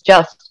even if it's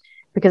just,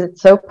 because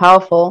it's so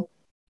powerful,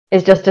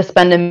 is just to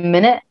spend a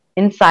minute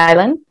in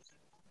silence,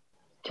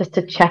 just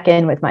to check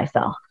in with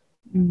myself.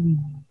 And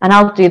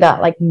I'll do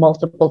that like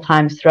multiple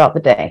times throughout the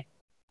day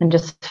and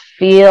just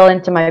feel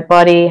into my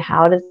body.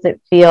 How does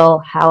it feel?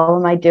 How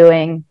am I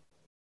doing?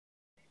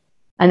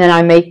 And then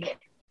I make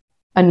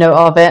a note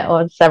of it,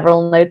 or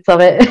several notes of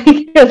it,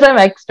 because I'm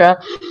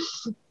extra.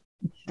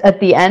 At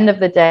the end of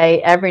the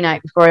day, every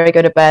night before I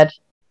go to bed,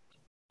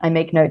 I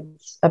make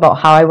notes about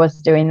how I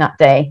was doing that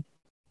day.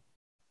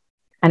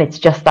 And it's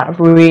just that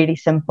really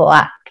simple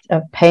act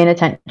of paying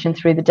attention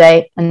through the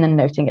day and then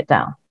noting it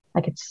down.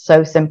 Like, it's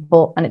so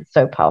simple and it's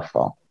so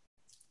powerful.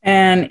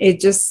 And it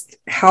just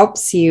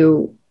helps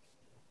you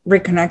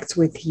reconnect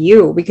with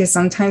you, because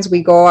sometimes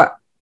we go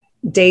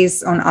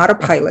days on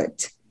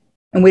autopilot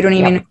and we don't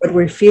even know what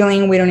we're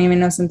feeling. We don't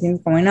even know something's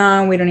going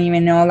on. We don't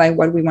even know like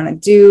what we want to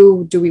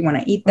do. Do we want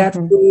to eat that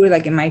food?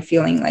 Like, am I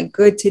feeling like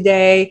good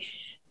today?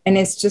 And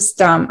it's just,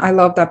 I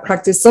love that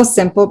practice. So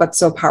simple, but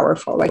so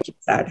powerful, like you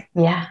said.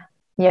 Yeah.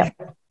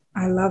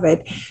 I love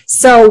it.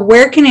 So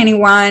where can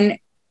anyone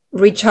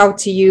reach out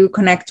to you,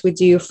 connect with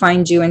you,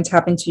 find you, and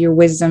tap into your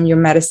wisdom, your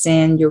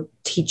medicine, your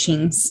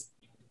teachings?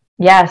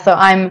 Yeah. So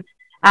I'm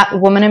at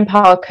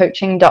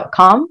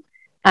womanempowercoaching.com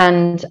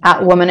and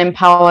at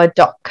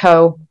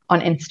womanempower.co on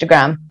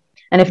Instagram.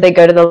 And if they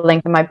go to the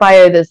link in my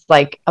bio, there's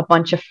like a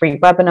bunch of free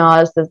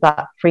webinars. There's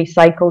that free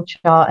cycle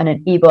chart and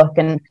an ebook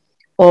and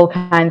all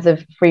kinds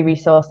of free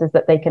resources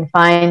that they can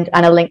find.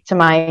 And a link to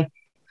my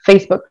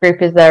Facebook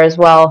group is there as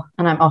well.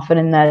 And I'm often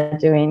in there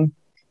doing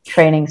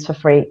trainings for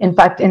free. In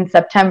fact, in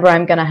September,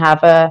 I'm going to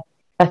have a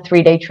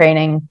 3-day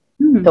training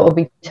that will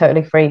be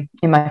totally free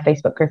in my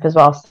Facebook group as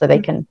well. So they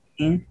can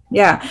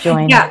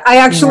join. I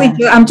actually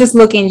do. I'm just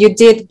looking. You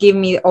did give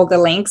me all the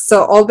links.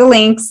 So all the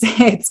links,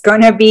 it's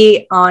going to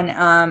be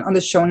on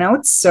the show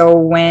notes. So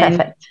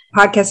when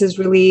podcast is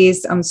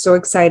released, I'm so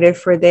excited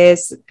for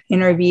this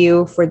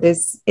interview, for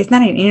this. It's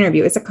not an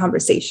interview. It's a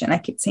conversation. I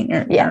keep saying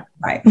interview. Yeah.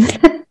 Right.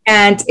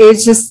 And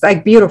it's just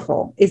like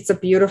beautiful. It's a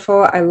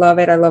beautiful, I love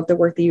it. I love the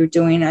work that you're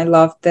doing. I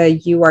love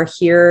that you are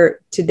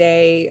here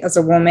today as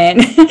a woman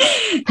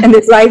in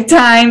this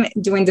lifetime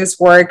doing this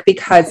work,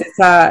 because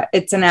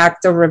it's an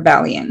act of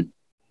rebellion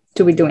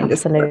to be doing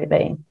this work.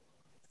 Absolutely.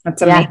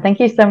 That's amazing. Yeah, thank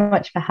you so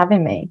much for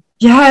having me.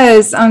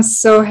 Yes, I'm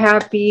so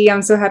happy.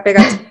 I'm so happy I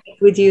got to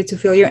speak with you, to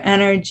feel your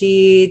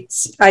energy.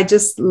 I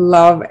just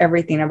love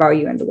everything about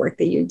you and the work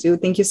that you do.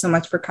 Thank you so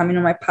much for coming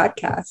on my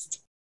podcast.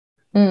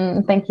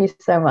 Thank you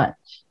so much.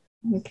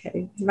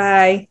 Okay.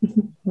 Bye.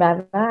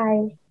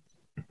 Bye-bye.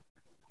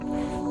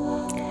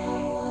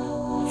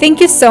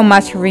 Thank you so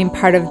much for being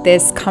part of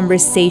this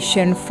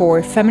conversation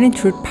for Feminine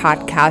Truth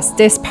Podcast.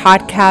 This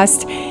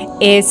podcast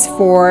is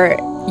for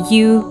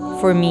you,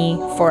 for me,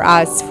 for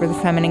us, for the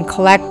Feminine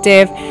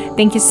Collective.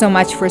 Thank you so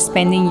much for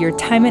spending your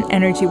time and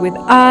energy with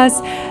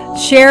us.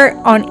 Share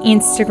on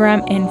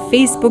Instagram and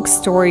Facebook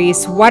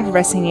stories what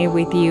resonated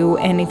with you.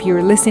 And if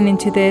you're listening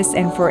to this,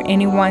 and for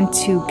anyone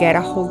to get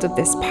a hold of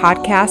this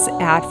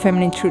podcast at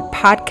Feminine Truth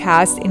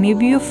Podcast, and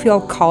if you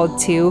feel called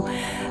to,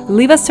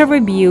 leave us a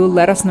review.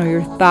 Let us know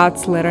your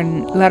thoughts. Let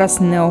us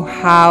know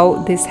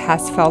how this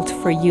has felt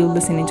for you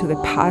listening to the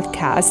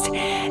podcast.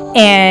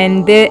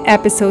 And the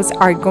episodes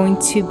are going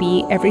to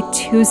be every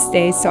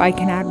Tuesday, so I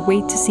cannot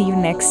wait to see you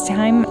next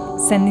time.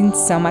 Sending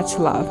so much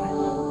love.